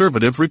for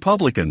conservative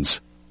Republicans.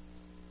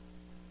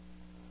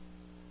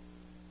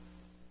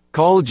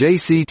 Call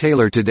J.C.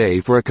 Taylor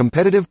today for a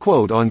competitive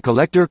quote on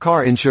collector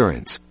car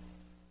insurance.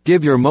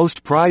 Give your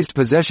most prized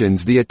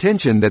possessions the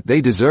attention that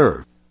they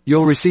deserve.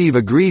 You'll receive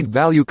agreed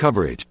value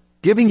coverage,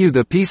 giving you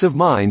the peace of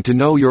mind to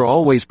know you're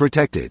always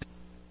protected.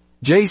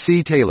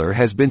 J.C. Taylor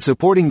has been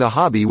supporting the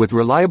hobby with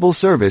reliable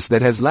service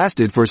that has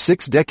lasted for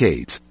 6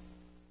 decades.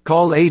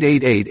 Call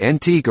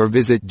 888-ANTIQUE or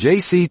visit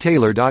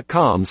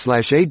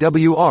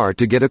jctaylor.com/AWR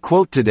to get a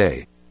quote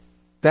today.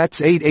 That's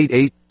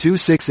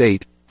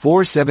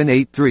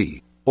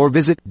 888-268-4783. Or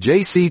visit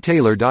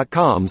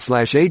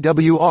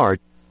jctaylor.com/AWR.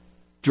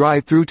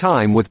 Drive through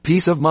time with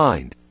peace of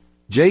mind.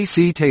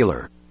 J.C.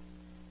 Taylor.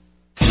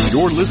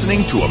 You're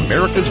listening to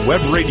America's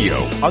Web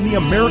Radio on the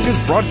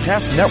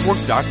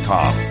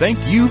AmericasBroadcastNetwork.com.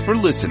 Thank you for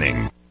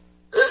listening.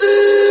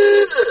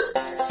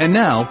 And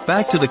now,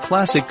 back to the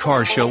Classic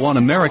Car Show on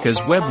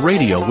America's Web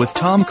Radio with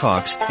Tom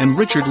Cox and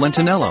Richard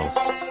Lentinello.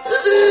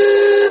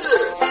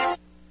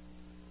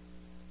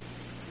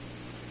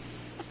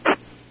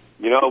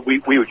 You know, we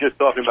were just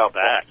talking about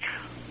that.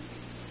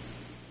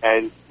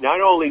 And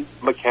not only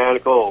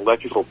mechanical,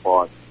 electrical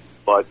parts,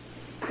 but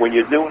when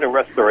you're doing a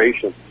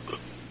restoration,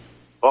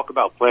 talk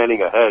about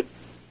planning ahead,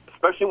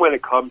 especially when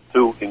it comes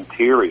to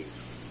interiors.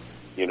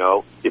 You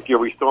know, if you're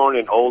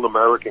restoring an old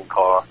American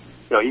car,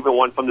 you know, even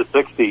one from the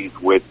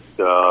 60s with,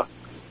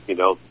 you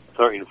know,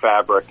 certain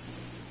fabric,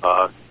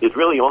 there's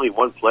really only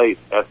one place,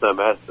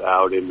 SMS,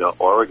 out in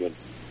Oregon.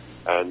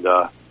 And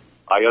I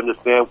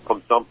understand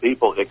from some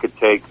people it could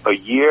take a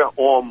year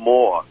or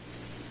more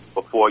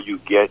before you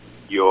get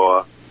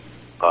your,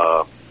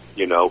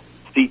 you know,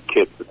 seat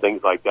kits and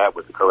things like that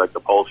with the correct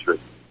upholstery.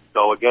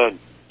 So, again,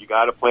 you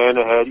got to plan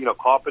ahead. You know,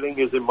 carpeting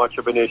isn't much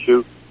of an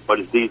issue, but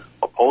it's these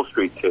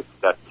upholstery kits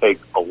that take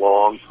a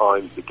long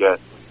time to get.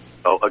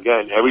 So,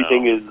 again,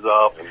 everything is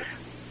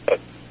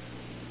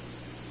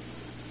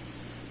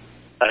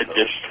I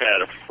just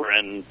had a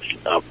friend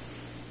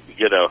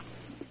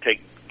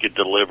get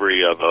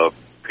delivery of a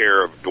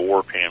pair of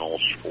door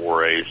panels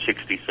for a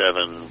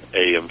 67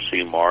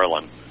 AMC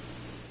Marlin,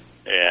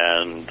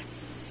 and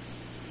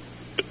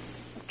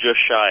just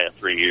shy of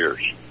 3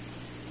 years.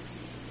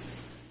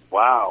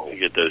 Wow. To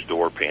get those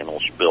door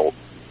panels built.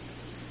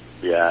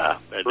 Yeah,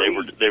 and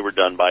they were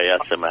done by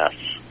SMS.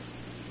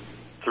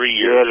 3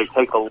 years. Yeah, they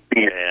take a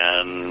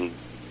and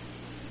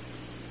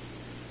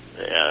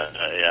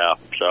yeah.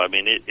 So I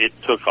mean, it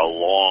took a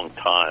long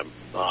time.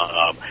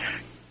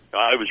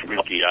 I was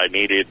lucky. I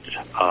needed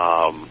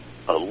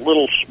a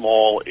little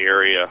small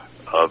area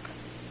of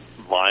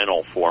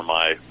vinyl for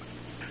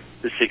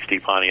the 60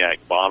 Pontiac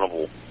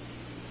Bonneville,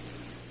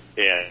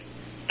 and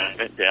I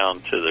went down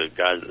to the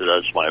guy that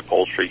does my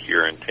upholstery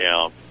here in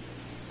town,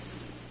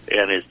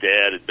 and his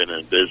dad had been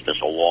in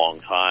business a long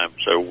time,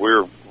 so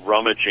we're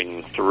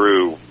rummaging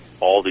through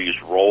all these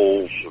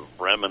rolls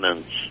of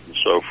remnants and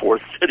so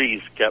forth that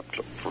he's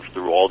kept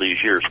through all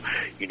these years.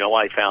 You know,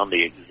 I found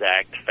the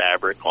exact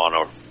fabric on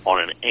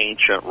an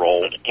ancient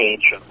roll. Wow.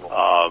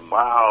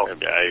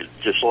 And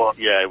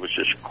it was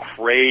just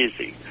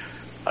crazy.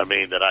 I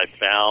mean, that I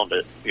found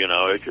it, you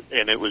know,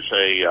 and it was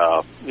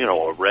a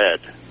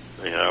red,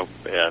 you know,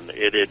 and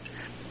it had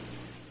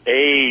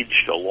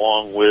aged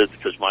along with,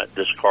 because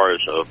this car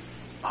is a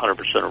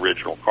 100%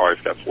 original car.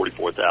 It's got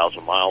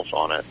 44,000 miles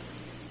on it.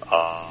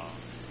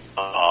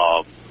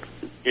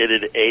 It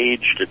had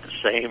aged at the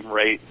same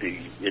rate the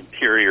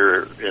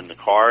interior in the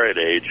car had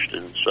aged,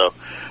 and so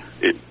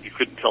you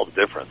couldn't tell the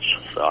difference.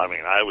 So, I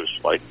mean, I was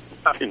like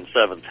in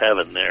seventh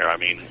heaven there. I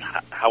mean,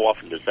 how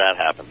often does that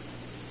happen?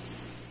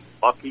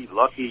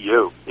 Lucky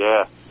you.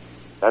 Yeah,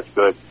 that's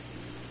good.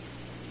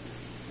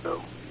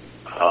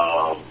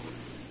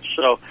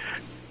 So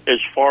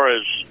as far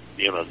as,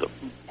 you know, the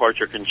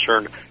parts are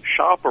concerned,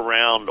 shop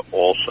around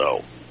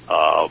also.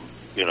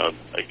 You know,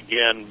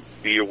 again,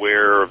 be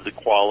aware of the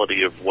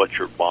quality of what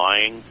you're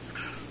buying,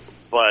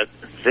 but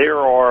there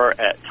are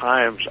at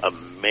times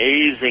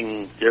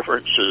amazing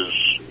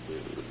differences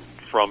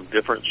from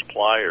different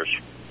suppliers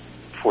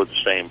for the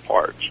same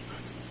parts.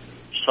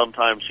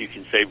 Sometimes you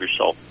can save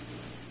yourself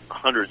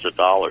hundreds of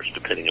dollars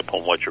depending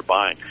upon what you're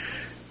buying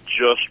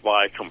just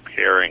by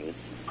comparing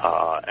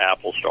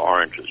apples to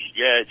oranges.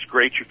 Yeah, it's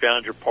great you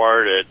found your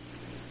part at,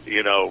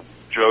 you know,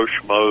 Joe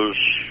Schmo's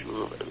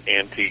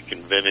antique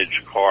and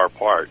vintage car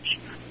parts,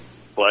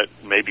 but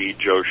maybe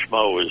Joe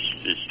Schmo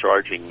is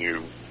charging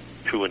you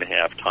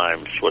 2.5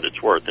 times what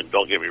it's worth. And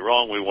don't get me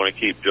wrong, we want to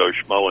keep Joe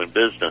Schmo in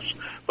business,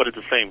 but at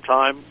the same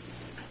time,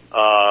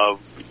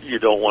 you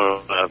don't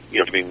want to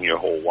give him your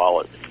whole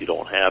wallet if you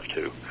don't have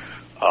to.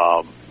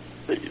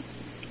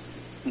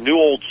 New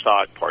old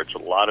stock parts, a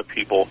lot of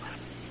people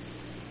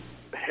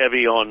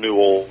heavy on new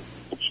old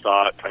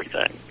stock, I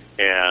think.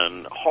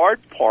 And hard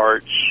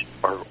parts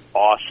are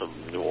awesome,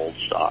 new old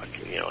stock.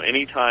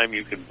 Anytime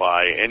you can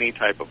buy any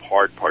type of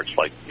hard parts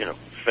like,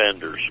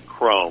 fenders,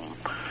 chrome,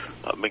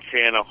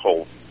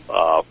 mechanical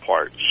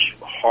parts,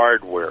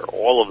 hardware,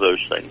 all of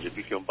those things, if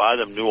you can buy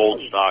them new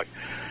old stock,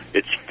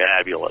 it's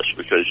fabulous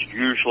because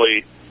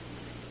usually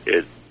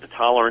the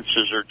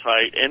tolerances are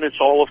tight, and it's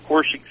all, of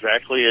course,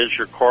 exactly as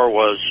your car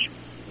was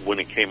when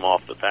it came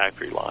off the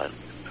factory line.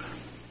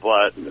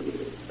 But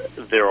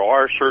there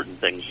are certain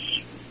things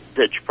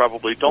that you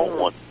probably don't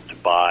want to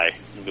buy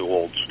new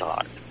old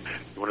stock.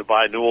 You want to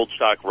buy new old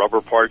stock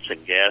rubber parts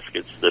and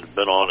gaskets that have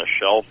been on a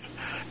shelf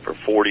for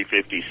 40,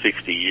 50,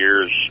 60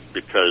 years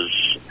because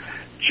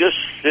just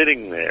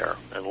sitting there,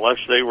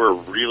 unless they were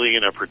really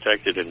in a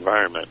protected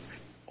environment,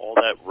 all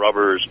that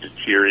rubber is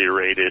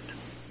deteriorated.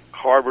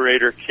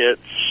 Carburetor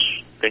kits,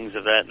 things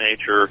of that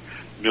nature,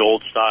 new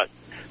old stock,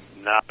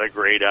 not a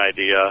great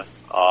idea.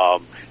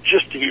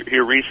 Just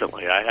here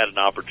recently, I had an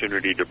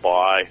opportunity to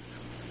buy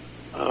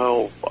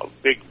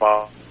big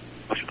box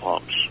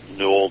pumps,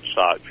 new old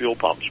stock fuel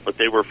pumps, but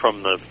they were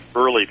from the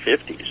early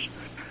 50s.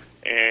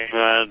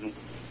 And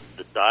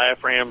the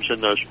diaphragms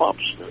in those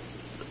pumps,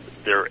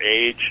 they're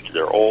aged,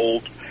 they're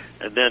old,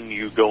 and then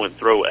you go and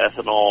throw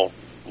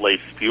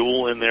ethanol-laced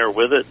fuel in there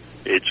with it,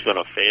 it's going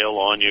to fail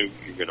on you.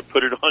 You're going to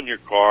put it on your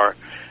car,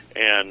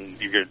 and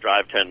you're going to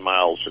drive 10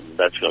 miles, and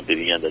that's going to be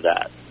the end of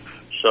that.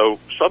 So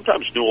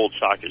sometimes new old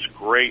stock is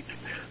great.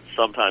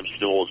 Sometimes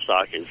new old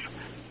stock is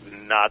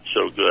not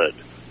so good.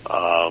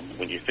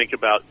 When you think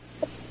about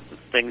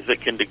things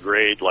that can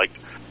degrade, like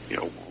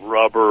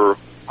rubber,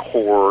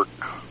 cork,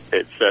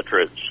 et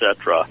cetera,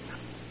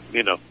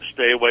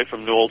 stay away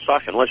from new old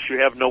stock unless you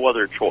have no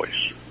other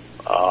choice.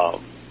 A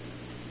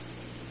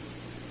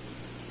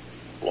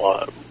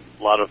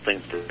lot of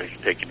things to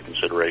take into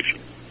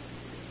consideration.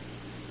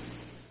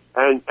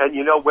 And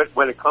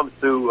when it comes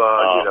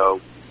to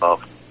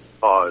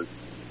cars,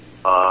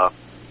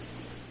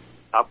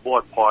 I've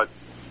bought parts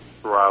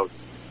throughout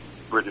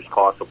British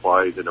car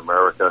supplies in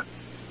America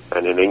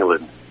and in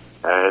England.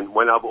 And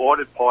when I've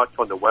ordered parts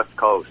from the West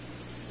Coast,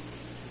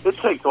 it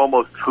takes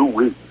almost 2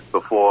 weeks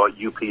before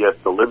UPS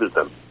delivers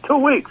them. 2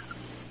 weeks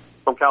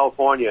from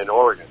California and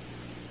Oregon.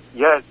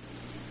 Yet,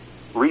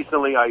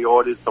 recently I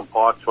ordered some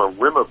parts from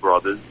Rimmer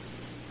Brothers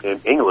in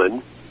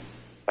England,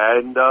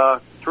 and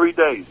 3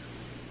 days.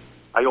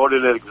 I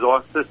ordered an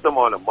exhaust system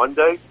on a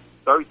Monday.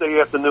 Thursday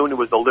afternoon, it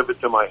was delivered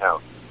to my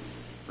house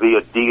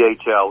via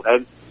DHL.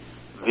 And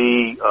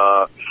the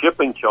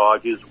shipping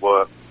charges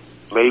were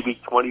maybe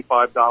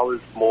 $25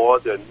 more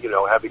than,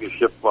 having it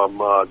shipped from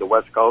the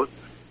West Coast.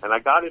 And I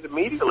got it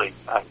immediately.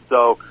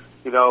 So,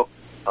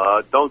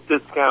 don't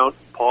discount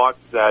parts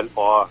that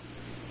are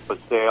for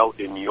sale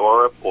in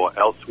Europe or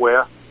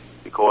elsewhere,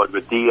 because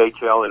with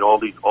DHL and all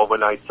these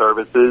overnight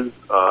services,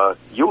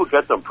 you will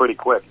get them pretty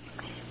quick.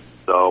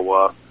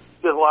 So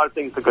there's a lot of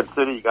things to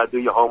consider. You got to do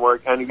your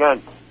homework. And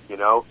again,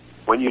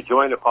 when you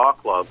join a car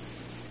club,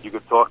 you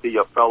can talk to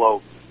your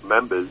fellow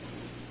members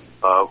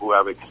who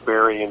have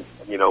experienced,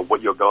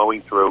 what you're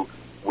going through,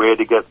 where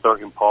to get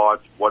certain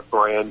parts, what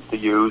brands to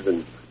use,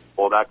 and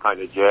all that kind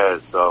of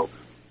jazz. So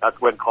that's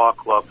when car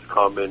clubs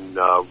come in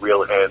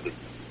real handy,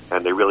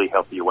 and they really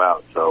help you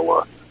out.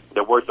 So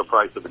they're worth the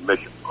price of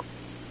admission.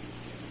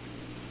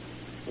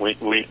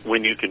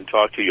 When you can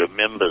talk to your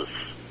members,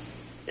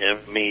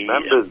 M-E-M-B-A-H-S,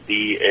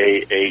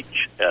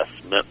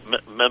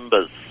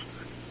 members.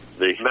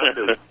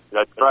 Members.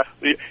 That's right.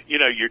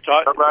 You're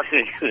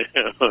talking.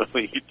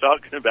 You're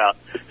talking about.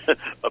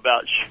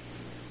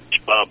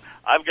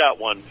 I've got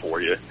one for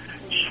you.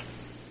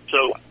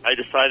 So I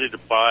decided to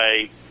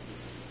buy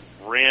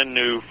brand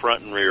new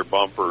front and rear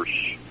bumpers.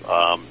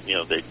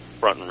 They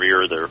front and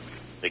rear.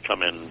 They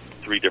come in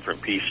 3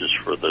 different pieces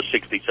for the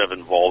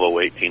 '67 Volvo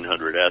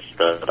 1800S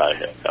that I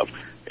have,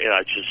 and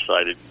I just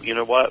decided, you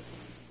know what,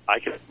 I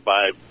can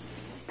buy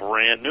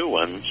brand new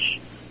ones,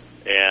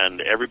 and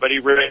everybody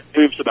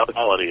raves about the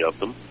quality of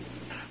them,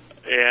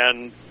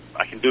 and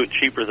I can do it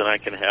cheaper than I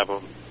can have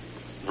them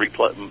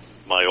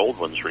my old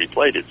ones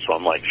replated. So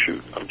I'm like,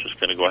 shoot, I'm just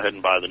going to go ahead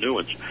and buy the new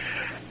ones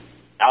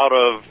out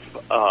of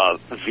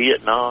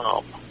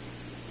Vietnam.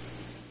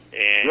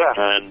 And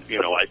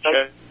I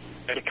checked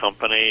the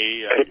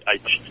company. I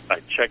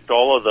checked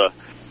all of the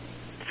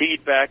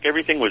feedback.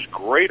 Everything was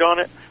great on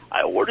it.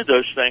 I ordered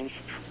those things,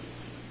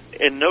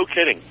 and no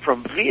kidding,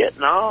 from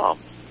Vietnam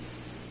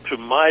to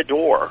my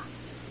door,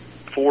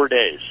 4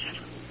 days.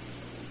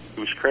 It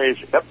was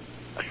crazy. Yep.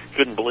 I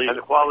couldn't believe it. And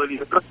the quality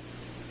is good.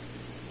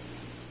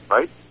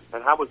 Right?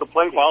 And how was the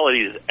plating? The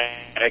quality is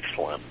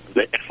excellent.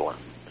 Excellent.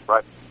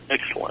 Right.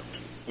 Excellent.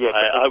 Yeah,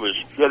 I was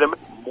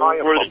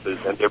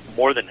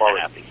more than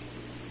happy.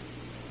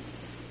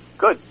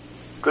 Good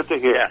to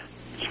hear. Yeah,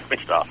 it's great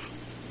stuff.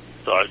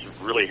 So I was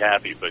really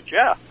happy. But,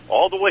 yeah,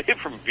 all the way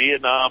from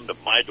Vietnam to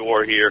my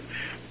door here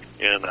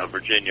in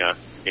Virginia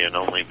in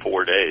only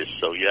 4 days.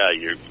 So, yeah,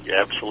 you're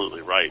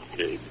absolutely right.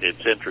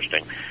 It's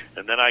interesting.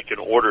 And then I can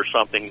order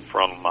something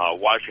from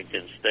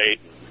Washington State,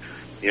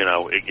 and, you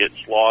know, it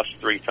gets lost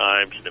 3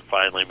 times, and it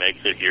finally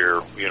makes it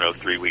here, you know,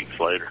 3 weeks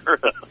later.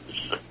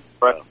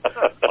 So,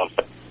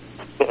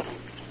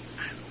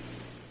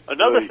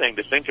 another thing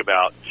to think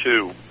about,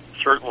 too,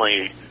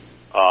 certainly,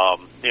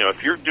 you know,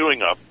 if you're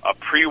doing a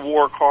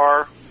pre-war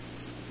car,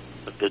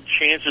 the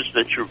chances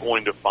that you're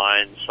going to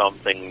find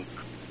something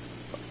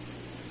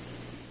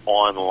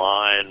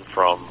online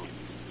from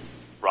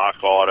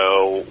Rock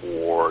Auto,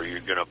 or you're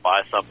going to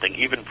buy something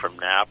even from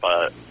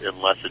Napa,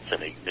 unless it's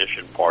an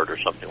ignition part or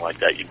something like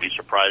that, you'd be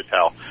surprised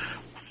how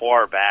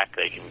far back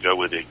they can go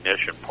with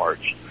ignition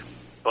parts.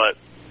 But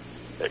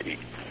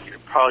you're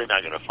probably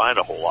not going to find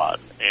a whole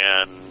lot.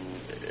 And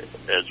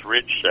as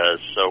Rich says,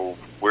 so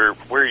where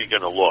are you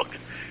going to look?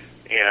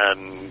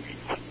 And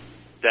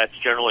that's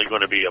generally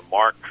going to be a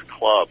marked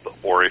club,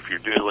 or if you're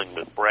dealing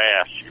with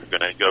brass, you're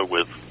going to go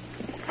with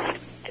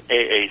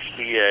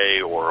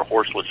AACA or a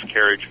horseless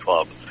carriage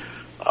club,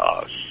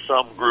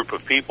 some group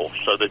of people,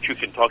 so that you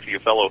can talk to your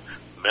fellow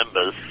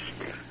members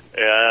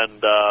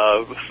and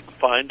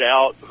find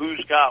out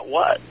who's got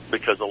what.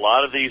 Because a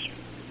lot of these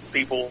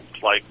people,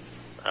 like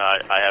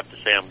I have to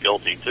say I'm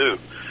guilty too,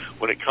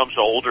 when it comes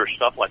to older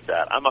stuff like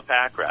that, I'm a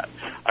pack rat.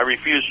 I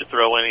refuse to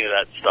throw any of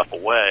that stuff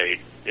away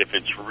if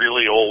it's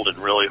really old and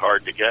really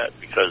hard to get,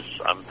 because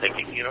I'm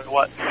thinking, you know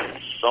what,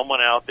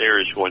 someone out there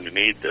is going to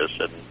need this.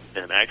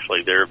 And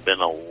actually there have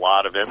been a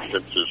lot of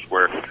instances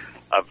where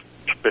I've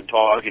been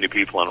talking to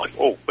people and I'm like,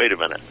 oh, wait a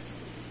minute.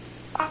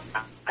 I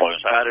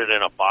had it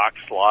in a box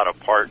lot of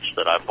parts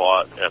that I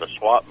bought at a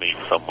swap meet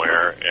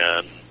somewhere,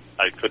 and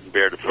I couldn't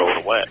bear to throw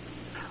it away.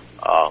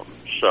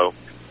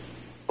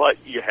 But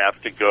you have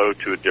to go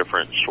to a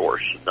different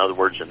source. In other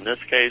words, in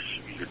this case,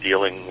 you're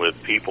dealing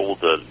with people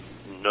that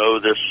know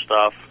this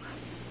stuff,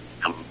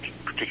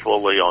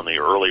 particularly on the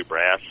early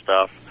brass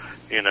stuff.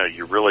 You know,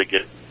 you really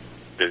get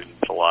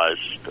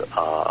utilized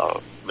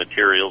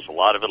materials. A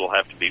lot of it will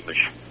have to be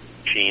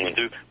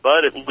machined,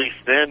 but at least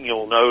then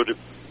you'll know the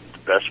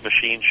best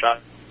machine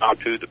shop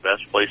to, the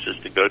best places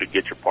to go to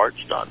get your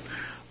parts done.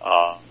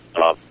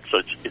 So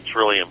it's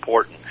really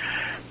important.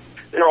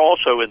 There are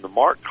also in the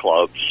mark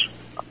clubs,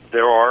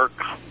 there are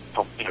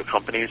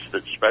companies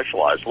that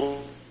specialize,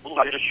 little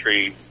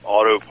industry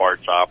auto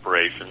parts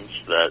operations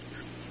that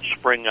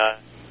spring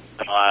up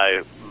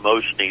by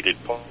most needed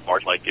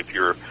parts. Like if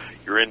you're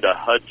into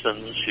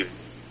Hudson's,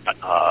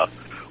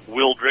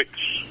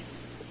 Wildrick's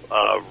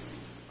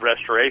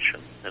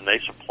restoration, and they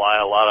supply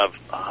a lot of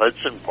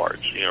Hudson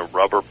parts, you know,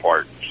 rubber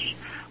parts,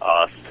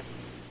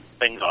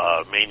 things,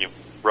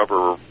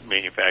 rubber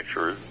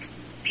manufacturers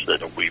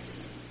that we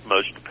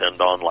most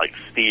depend on, like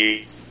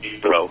steel.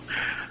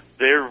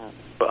 Their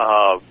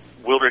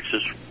Wildrick's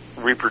is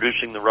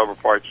reproducing the rubber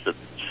parts that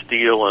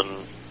Steel and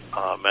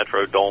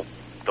Metro don't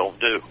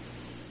do,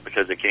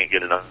 because they can't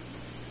get enough.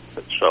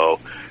 So,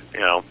 you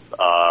know,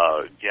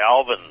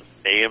 Galvin,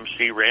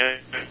 AMC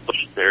Ranch,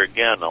 there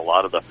again, a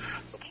lot of the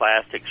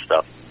plastic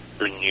stuff,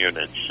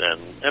 units,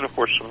 and of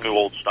course some new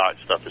old stock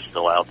stuff is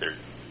still out there.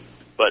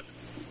 But,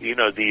 you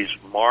know, these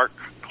mark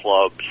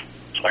clubs,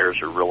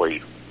 tires are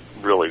really,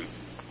 really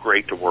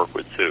great to work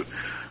with too.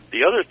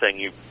 The other thing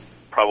you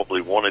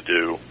probably want to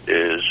do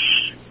is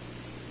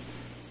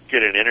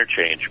get an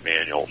interchange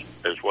manual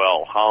as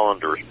well,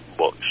 Hollander's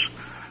books.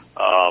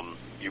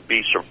 You'd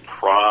be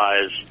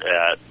surprised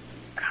at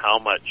how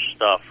much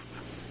stuff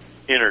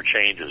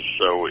interchanges.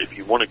 So if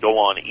you want to go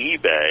on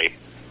eBay,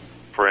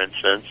 for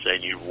instance,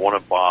 and you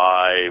want to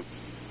buy,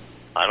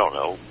 I don't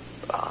know,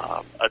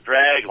 a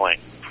drag link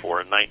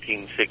for a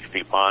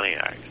 1960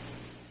 Pontiac,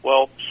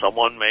 well,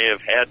 someone may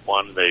have had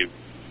one. They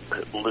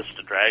list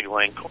a drag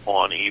link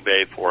on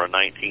eBay for a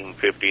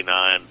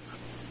 1959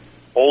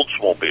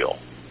 Oldsmobile.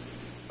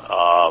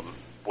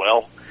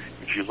 Well,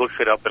 if you look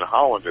it up in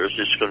Hollander's,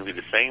 it's going to be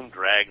the same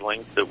drag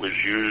link that was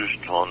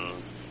used on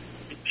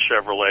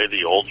Chevrolet,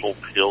 the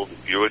Oldsmobile, the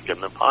Buick,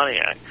 and the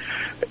Pontiac,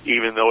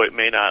 even though it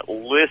may not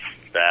list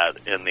that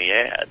in the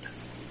ad.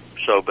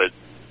 So, but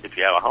if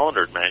you have a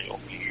Hollander manual,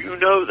 you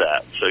know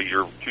that. So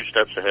you're 2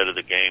 steps ahead of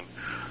the game.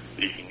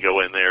 You can go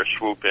in there,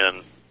 swoop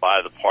in,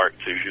 buy the part,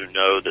 because you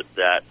know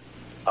that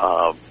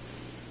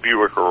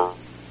Buick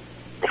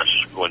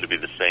is going to be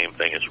the same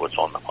thing as what's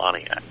on the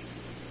Pontiac.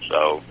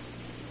 So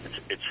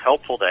it's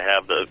helpful to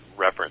have the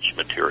reference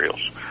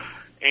materials.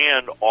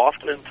 And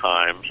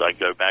oftentimes I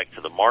go back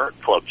to the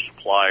Mark Club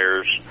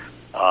suppliers,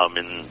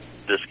 in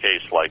this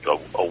case like a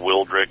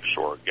Wildrick's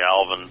or a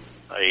Galvin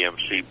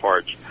AMC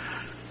parts.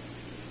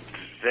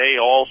 They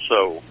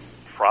also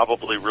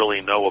probably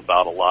really know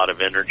about a lot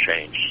of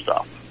interchange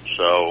stuff.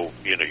 So,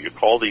 you know, you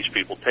call these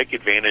people, take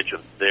advantage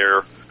of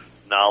their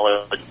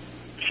knowledge,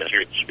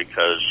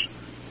 because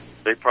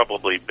they've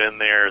probably been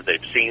there,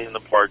 they've seen the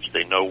parts,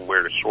 they know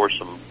where to source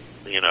them.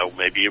 You know,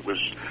 maybe it was,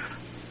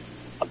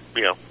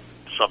 you know,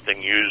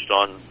 something used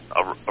on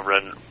a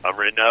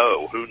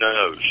Renault, who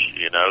knows,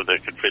 that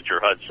could fit your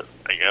Hudson.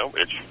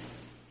 It's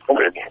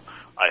possible.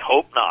 I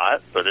hope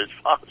not, but it's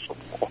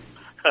possible.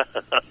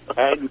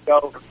 And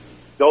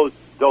those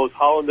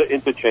Hollander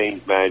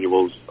interchange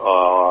manuals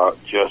are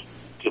just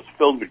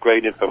filled with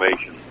great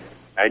information.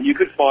 And you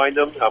could find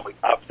them,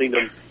 I've seen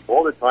them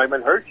all the time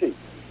in Hershey.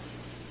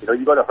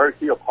 You go to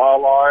Hershey or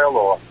Carlisle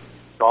or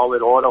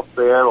Charlotte Auto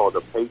Fair or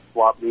the paint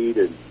swap meet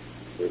in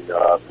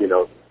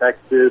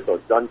Texas or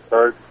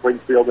Dunkirk,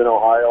 Springfield in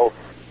Ohio,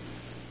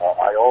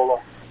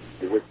 Iola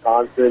in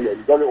Wisconsin, and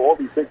you go to all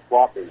these big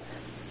swap meets,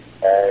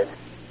 and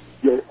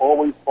you'll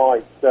always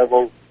find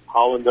several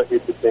Hollander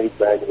interchange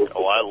manuals.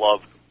 Oh, I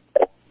love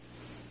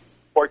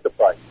worth the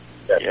price.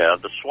 Yeah,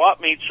 the swap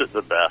meets are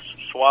the best.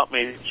 Swap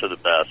meets are the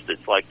best.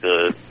 It's like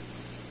the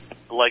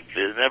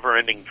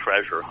never-ending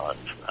treasure hunt.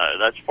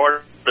 That's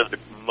part of the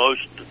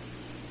most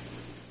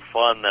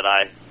fun that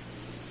I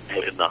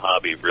have in the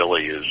hobby.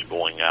 Really, is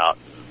going out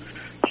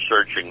and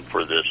searching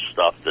for this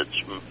stuff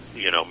that's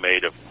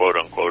made of quote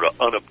unquote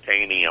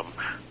unobtainium,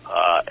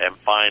 and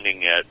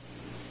finding it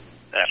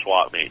at a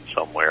swap meet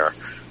somewhere.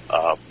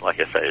 Like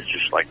I say, it's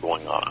just like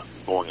going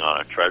on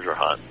a treasure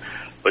hunt.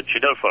 But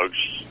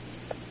folks,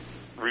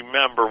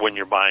 remember when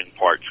you're buying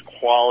parts,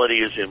 quality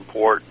is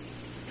important.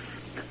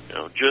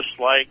 Just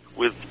like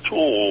with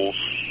tools,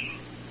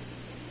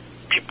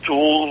 cheap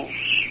tools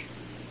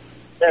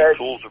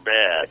are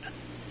bad.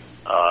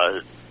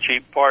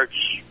 Cheap parts,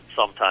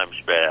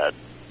 sometimes bad.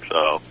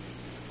 So,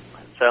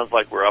 it sounds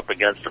like we're up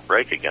against a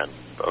break again,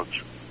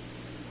 folks.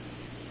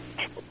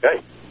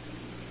 Okay.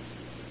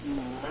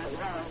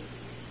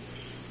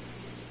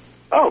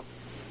 Oh,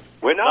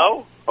 we're not?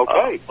 No?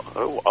 Okay.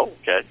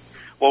 Okay.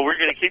 Well, we're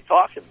going to keep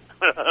talking.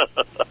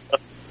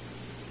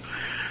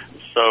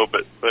 So,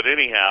 but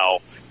anyhow,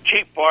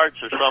 cheap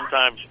parts are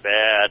sometimes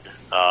bad.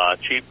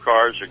 Cheap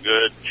cars are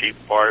good. Cheap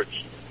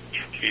parts,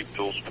 cheap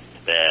tools are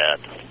bad.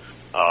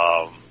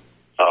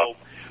 So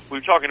we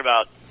were talking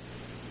about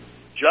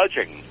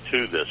judging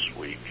too this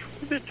week.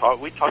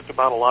 We talked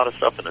about a lot of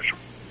stuff in the show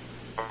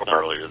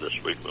earlier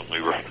this week when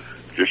we were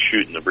just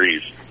shooting the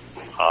breeze.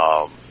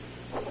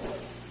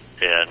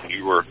 And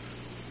you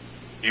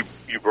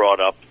brought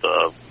up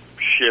the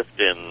shift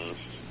in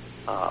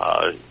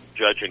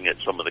judging at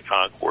some of the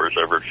concours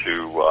over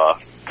to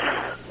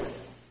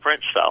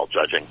French style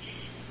judging.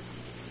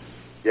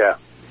 Yeah.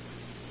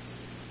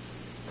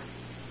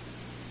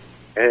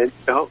 And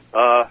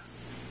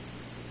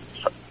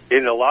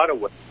in a lot of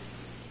ways,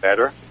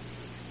 better.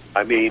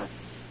 I mean,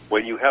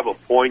 when you have a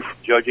point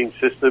judging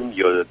system,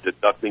 you're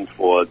deducting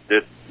for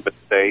this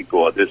mistake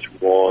or this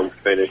wrong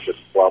finish,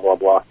 blah blah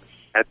blah,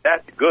 and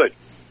that's good.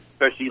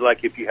 Especially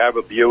like if you have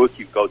a Buick,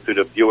 you go to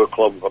the Buick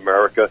Club of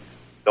America.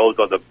 Those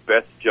are the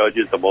best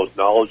judges, the most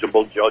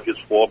knowledgeable judges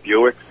for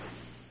Buicks,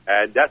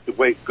 and that's a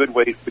good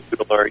way for you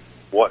to learn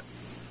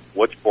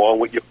what's wrong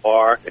with your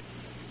car and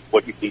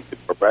what you need to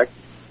correct.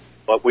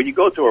 But when you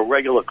go to a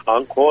regular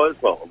concours,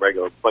 a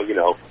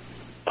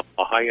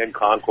high-end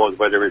concours,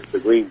 whether it's the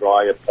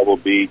Greenbrier, Pebble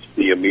Beach,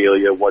 the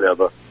Amelia,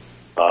 whatever,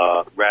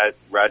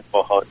 Radford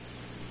Hunt,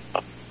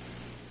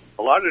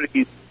 a lot of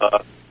these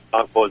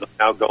concours are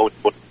now going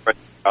to a French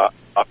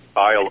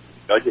style of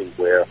judging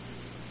where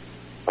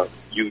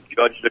you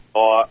judge the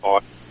car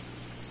on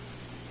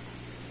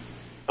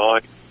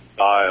design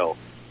style,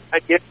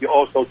 and yet you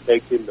also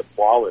take in the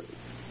quality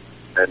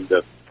and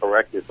the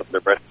correctness of the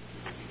rest.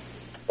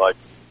 But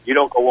you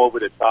don't go over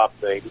the top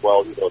saying,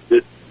 well,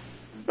 this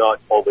nut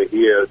over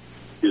here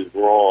is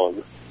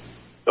wrong,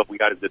 so we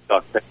got to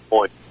deduct 10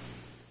 points.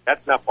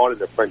 That's not part of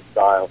the French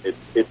style.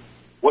 It's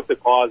what the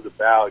car's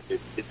about.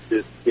 It's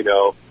this,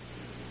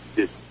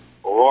 this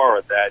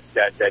aurora that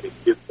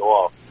it gives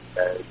off,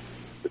 and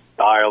the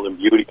style and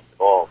beauty of it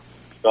all.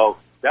 So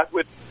that's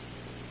what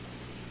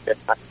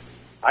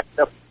I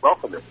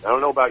welcome it. I don't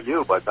know about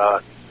you, but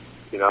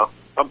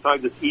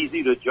sometimes it's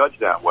easy to judge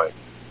that way.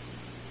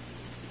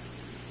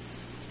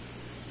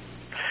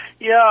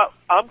 Yeah,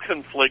 I'm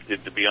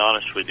conflicted, to be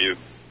honest with you.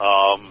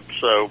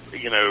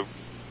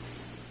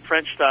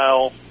 French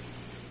style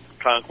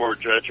concours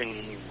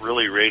judging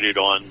really rated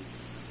on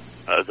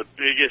the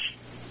biggest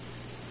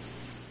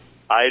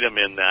item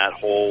in that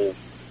whole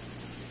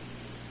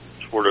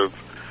sort of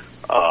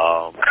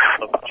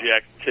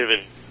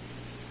objectivity,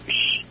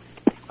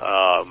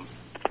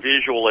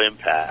 visual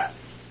impact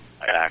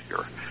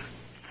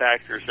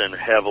factors in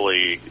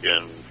heavily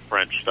in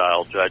French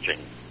style judging,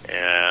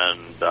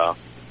 and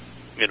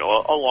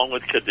along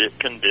with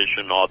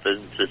condition,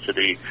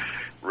 authenticity,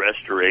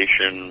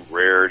 restoration,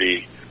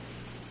 rarity,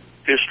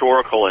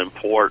 historical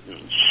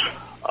importance.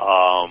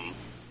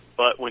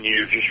 But when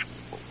you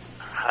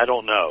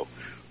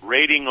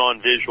rating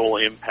on visual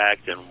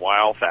impact and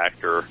wow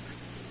factor,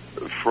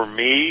 for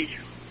me,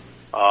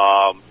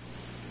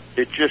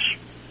 it just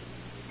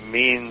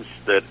means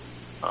that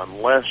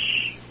unless,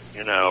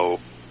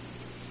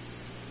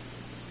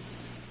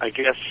 I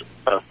guess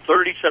a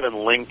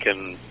 37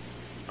 Lincoln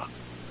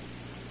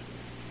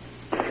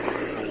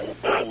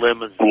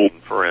limousine,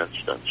 for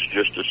instance,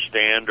 just a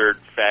standard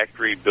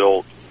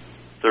factory-built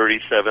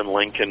 37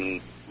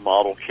 Lincoln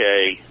Model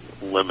K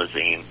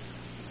limousine,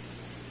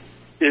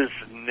 is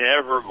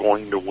never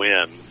going to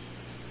win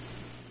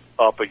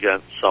up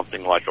against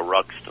something like a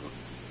Ruxton.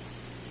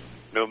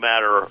 No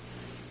matter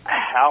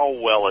how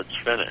well it's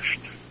finished,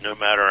 no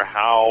matter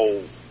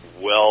how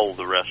well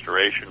the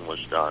restoration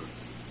was done,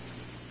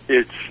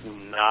 it's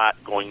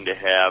not going to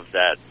have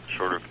that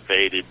sort of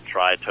faded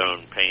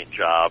tritone paint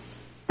job.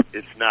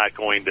 It's not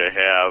going to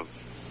have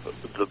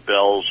the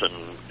bells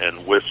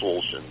and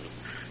whistles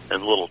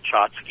and little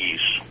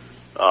tchotchkes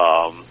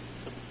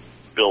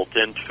built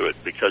into it,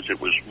 because it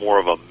was more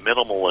of a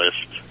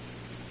minimalist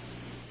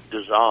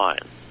design.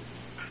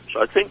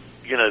 So I think,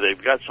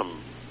 they've got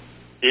some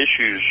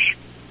issues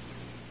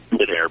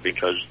there,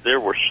 because there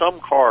were some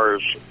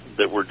cars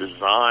that were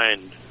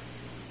designed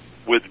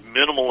with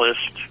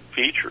minimalist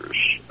features,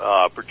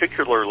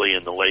 particularly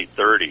in the late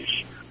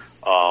 30s,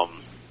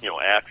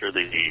 after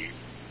the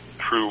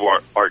true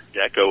Art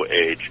Deco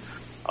age.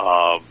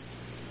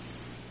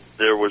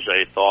 There was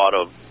a thought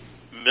of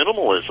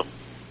minimalism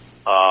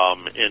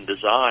in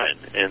design,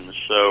 and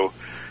so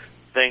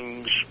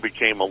things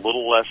became a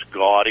little less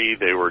gaudy.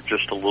 They were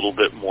just a little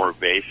bit more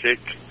basic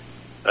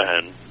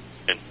and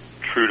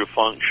true to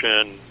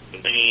function,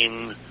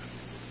 clean,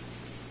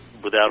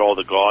 without all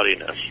the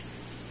gaudiness.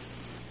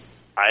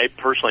 I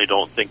personally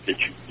don't think that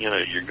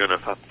you're going to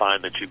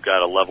find that you've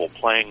got a level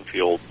playing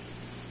field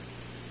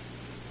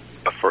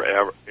for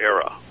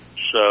era.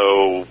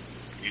 So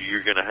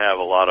you're going to have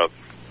a lot of,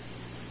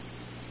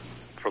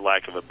 for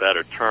lack of a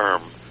better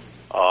term,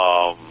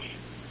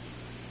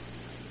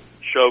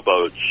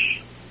 showboats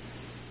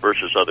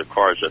versus other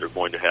cars that are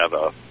going to have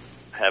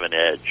an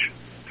edge.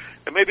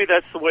 And maybe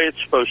that's the way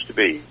it's supposed to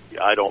be.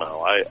 I don't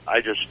know.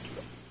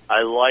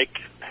 I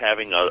like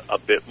having a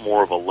bit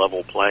more of a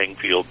level playing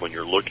field when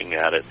you're looking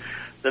at it.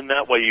 Then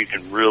that way you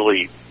can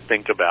really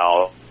think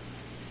about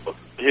the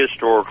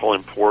historical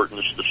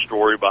importance, the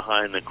story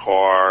behind the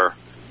car,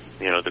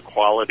 the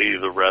quality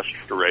of the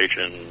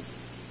restoration,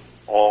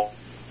 all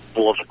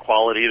of the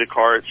quality of the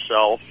car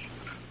itself,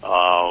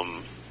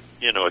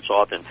 its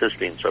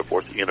authenticity and so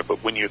forth.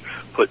 But when you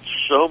put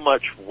so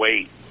much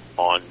weight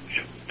on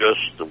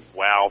just the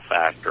wow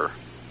factor,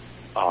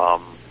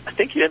 I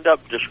think you end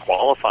up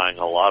disqualifying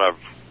a lot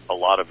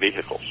of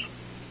vehicles.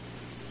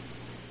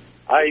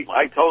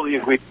 I totally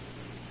agree.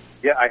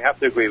 Yeah, I have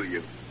to agree with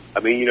you.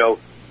 I mean,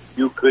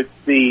 you could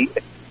see.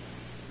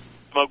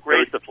 Smoke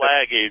raised the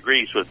flag. He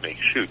agrees with me.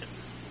 Shoot.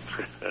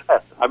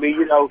 I mean,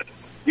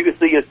 you can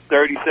see a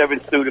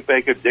 37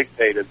 Studebaker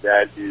Dictator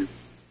that is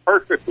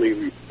perfectly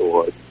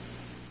restored,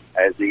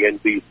 as the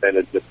NB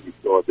Center just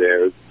restored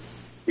theirs.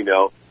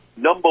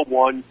 Number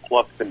one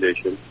plus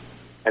condition.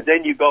 And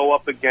then you go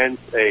up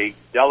against a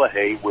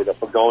Delahaye with a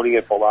Pagani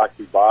and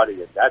Palachi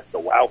body, and that's the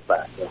wow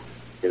factor,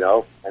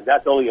 And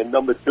that's only a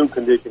number two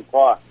condition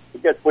car.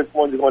 And guess which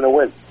one's going to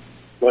win?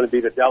 It's going to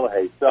be the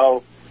Delahaye.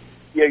 So,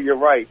 yeah, you're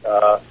right.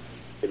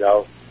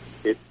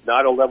 It's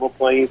not a level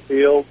playing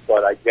field,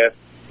 but I guess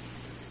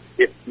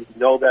if you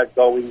know that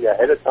going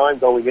ahead of time,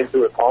 going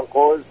into a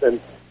concourse, then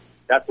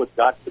that's what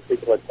that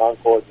particular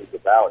concourse is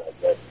about, I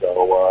guess.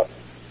 So,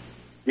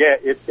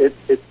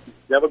 it's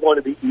never going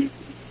to be easy,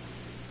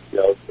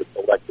 to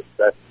select the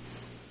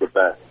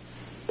best.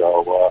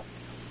 So,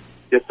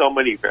 there's so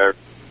many variables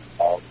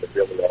that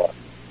really are.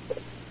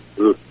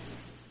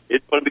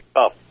 It's going to be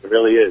tough. It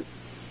really is.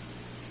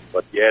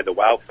 But, yeah, the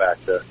wow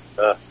factor,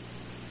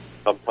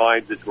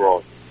 sometimes it's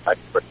wrong.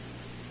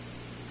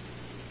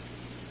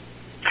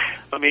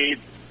 I mean,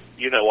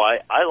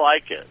 I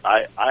like it.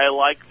 I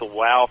like the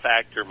wow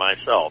factor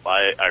myself.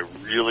 I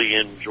really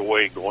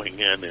enjoy going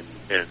in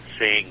and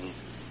seeing,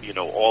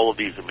 all of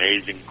these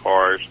amazing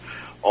cars,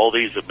 all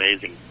these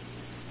amazing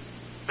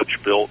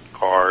built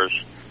cars.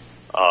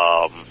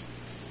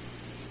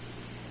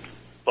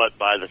 But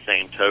by the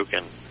same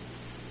token,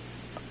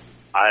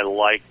 I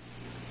like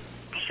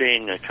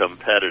seeing a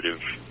competitive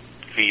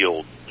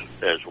field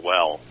as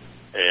well.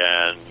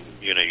 And,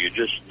 you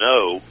just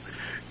know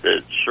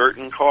that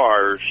certain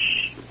cars,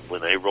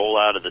 when they roll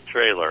out of the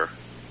trailer,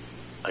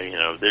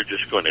 they're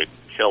just going to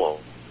kill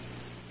them.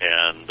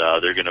 And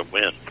they're going to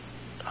win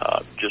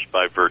just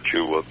by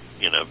virtue of,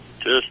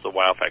 just the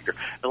wow factor.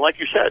 And like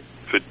you said,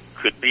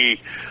 could be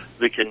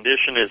the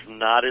condition is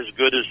not as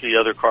good as the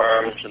other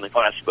cars in the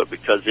class, but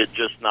because it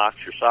just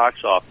knocks your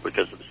socks off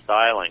because of the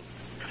styling,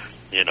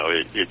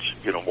 it's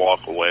going to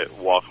walk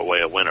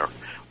away a winner.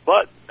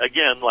 But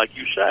again, like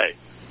you say,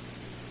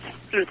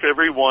 if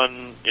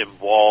everyone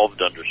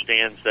involved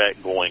understands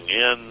that going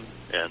in,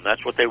 and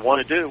that's what they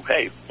want to do,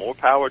 hey, more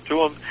power to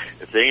them.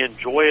 If they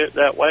enjoy it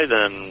that way,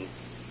 then,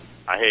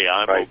 hey,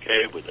 I'm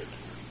okay with it.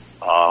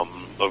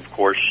 Of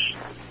course,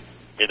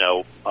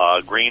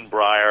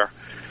 Greenbrier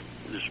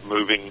is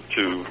moving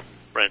to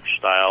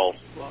French-style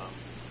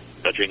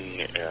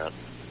judging, and,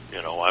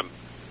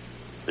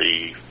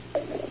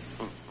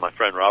 my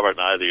friend Robert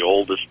and I are the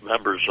oldest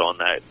members on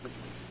that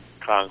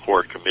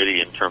Concord committee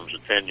in terms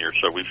of tenure,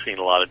 so we've seen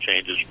a lot of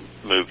changes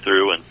move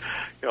through, and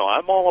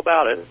I'm all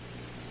about it.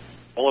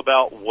 All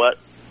about what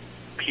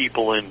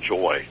people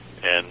enjoy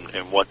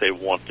and what they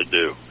want to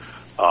do.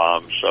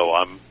 So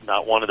I'm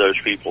not one of those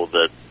people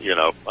that,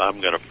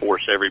 I'm going to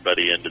force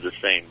everybody into the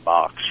same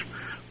box.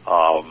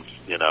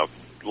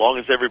 As long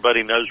as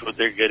everybody knows what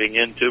they're getting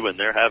into and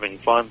they're having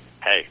fun,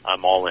 hey,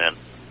 I'm all in.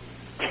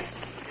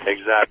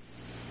 Exactly.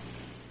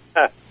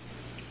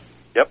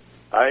 Yep,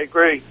 I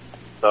agree.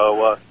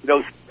 So,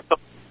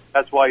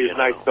 that's why it's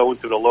nice going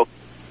to the local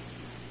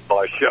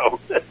show.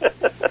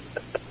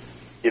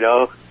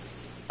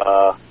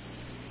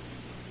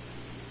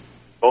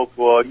 Both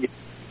were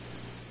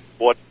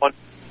what fun.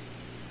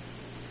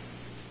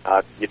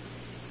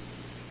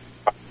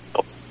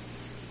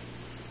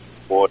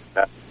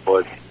 That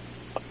was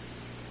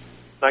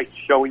nice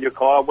showing your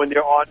car when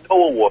there are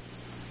no awards.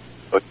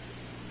 But,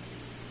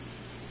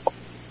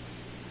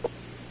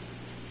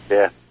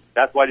 yeah,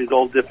 that's why there's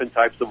all different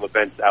types of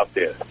events out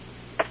there.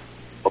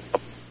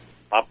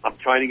 I'm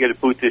trying to get a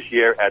booth this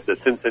year at the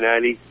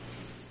Cincinnati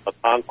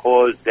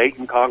Concours,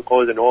 Dayton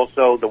Concours, and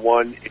also the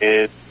one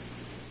in,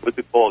 what's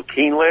it called,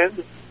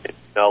 Keeneland, in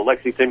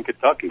Lexington,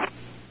 Kentucky.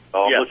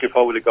 So I'm looking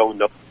forward to going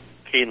to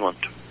Keeneland.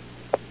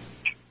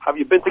 Have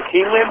you been to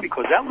Keeneland?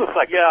 Because that looks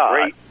like a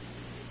great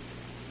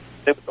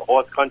thing with the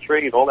horse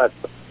country and all that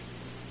stuff.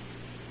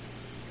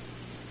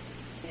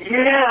 Yeah,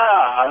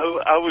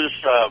 I was,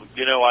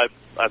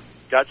 I've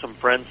got some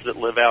friends that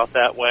live out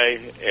that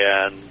way,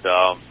 and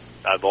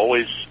I've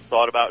always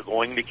thought about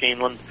going to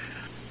Keeneland.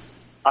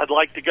 I'd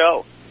like to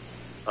go.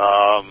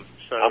 So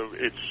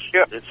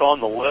it's on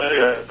the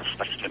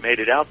list. I just made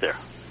it out there.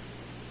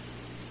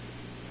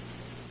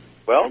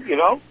 Well,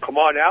 come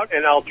on out,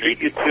 and I'll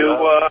treat you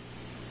to,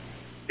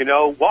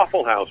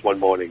 Waffle House one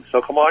morning.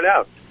 So come on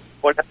out.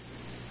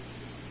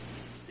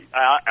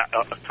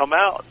 Come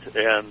out,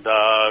 and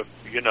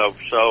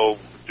so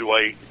do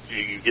I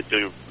get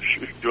to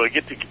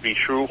be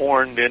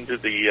shoehorned into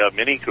the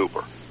Mini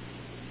Cooper?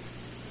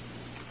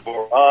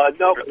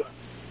 No.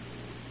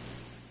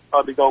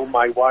 Probably go with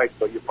my wife,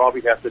 so you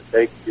probably have to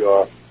take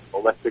your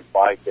electric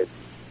bike and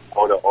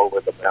go over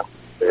the mountain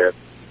there.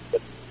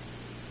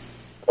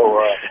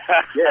 So,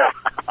 yeah.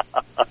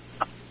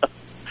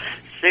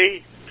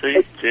 See,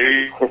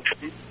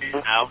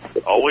 now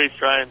always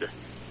trying to.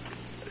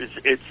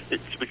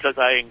 It's because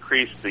I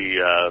increased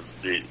the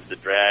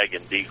drag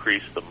and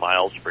decreased the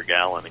miles per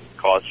gallon, and it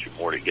costs you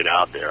more to get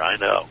out there. I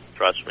know.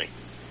 Trust me.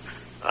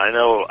 I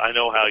know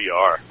how you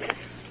are.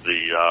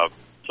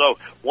 So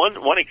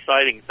one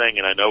exciting thing,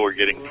 and I know we're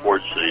getting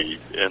towards the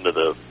end of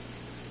the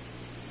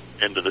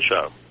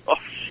show. Oh,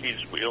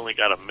 jeez, we only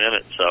got a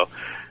minute, so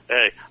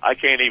hey, I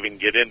can't even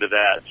get into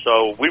that.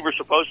 So we were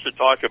supposed to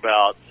talk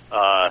about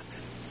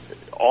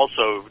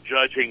also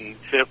judging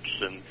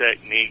tips and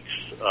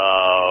techniques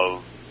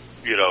of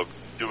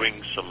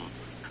doing some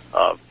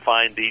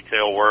fine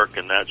detail work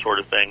and that sort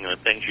of thing, and the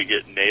things you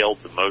get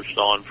nailed the most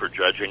on for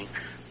judging.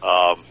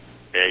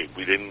 Hey,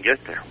 we didn't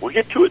get there. We'll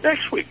get to it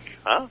next week,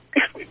 huh?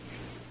 Next week.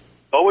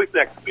 Always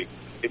next week.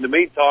 In the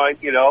meantime,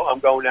 I'm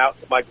going out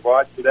to my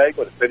garage today,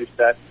 going to finish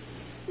that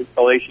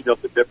installation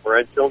of the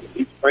differential, the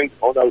heat springs,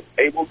 all those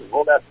cables, and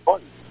all that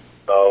fun.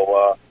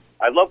 So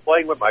I love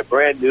playing with my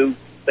brand new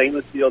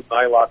stainless steel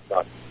Nylock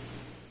nuts.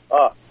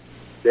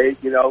 There's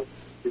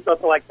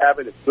nothing like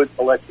having a good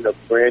selection of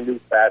brand new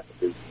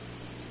fasteners.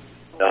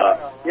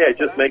 It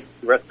just makes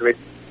the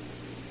restoration.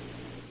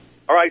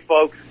 All right,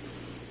 folks.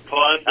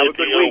 Fun to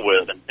deal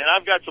with. And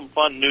I've got some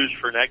fun news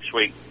for next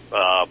week.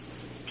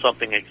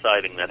 Something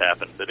exciting that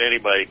happened. But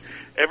anyway,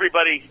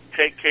 everybody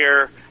take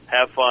care.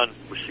 Have fun.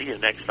 We'll see you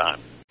next time.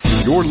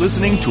 You're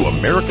listening to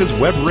America's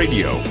Web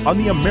Radio on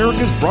the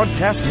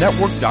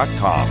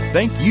AmericasBroadcastNetwork.com.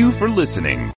 Thank you for listening.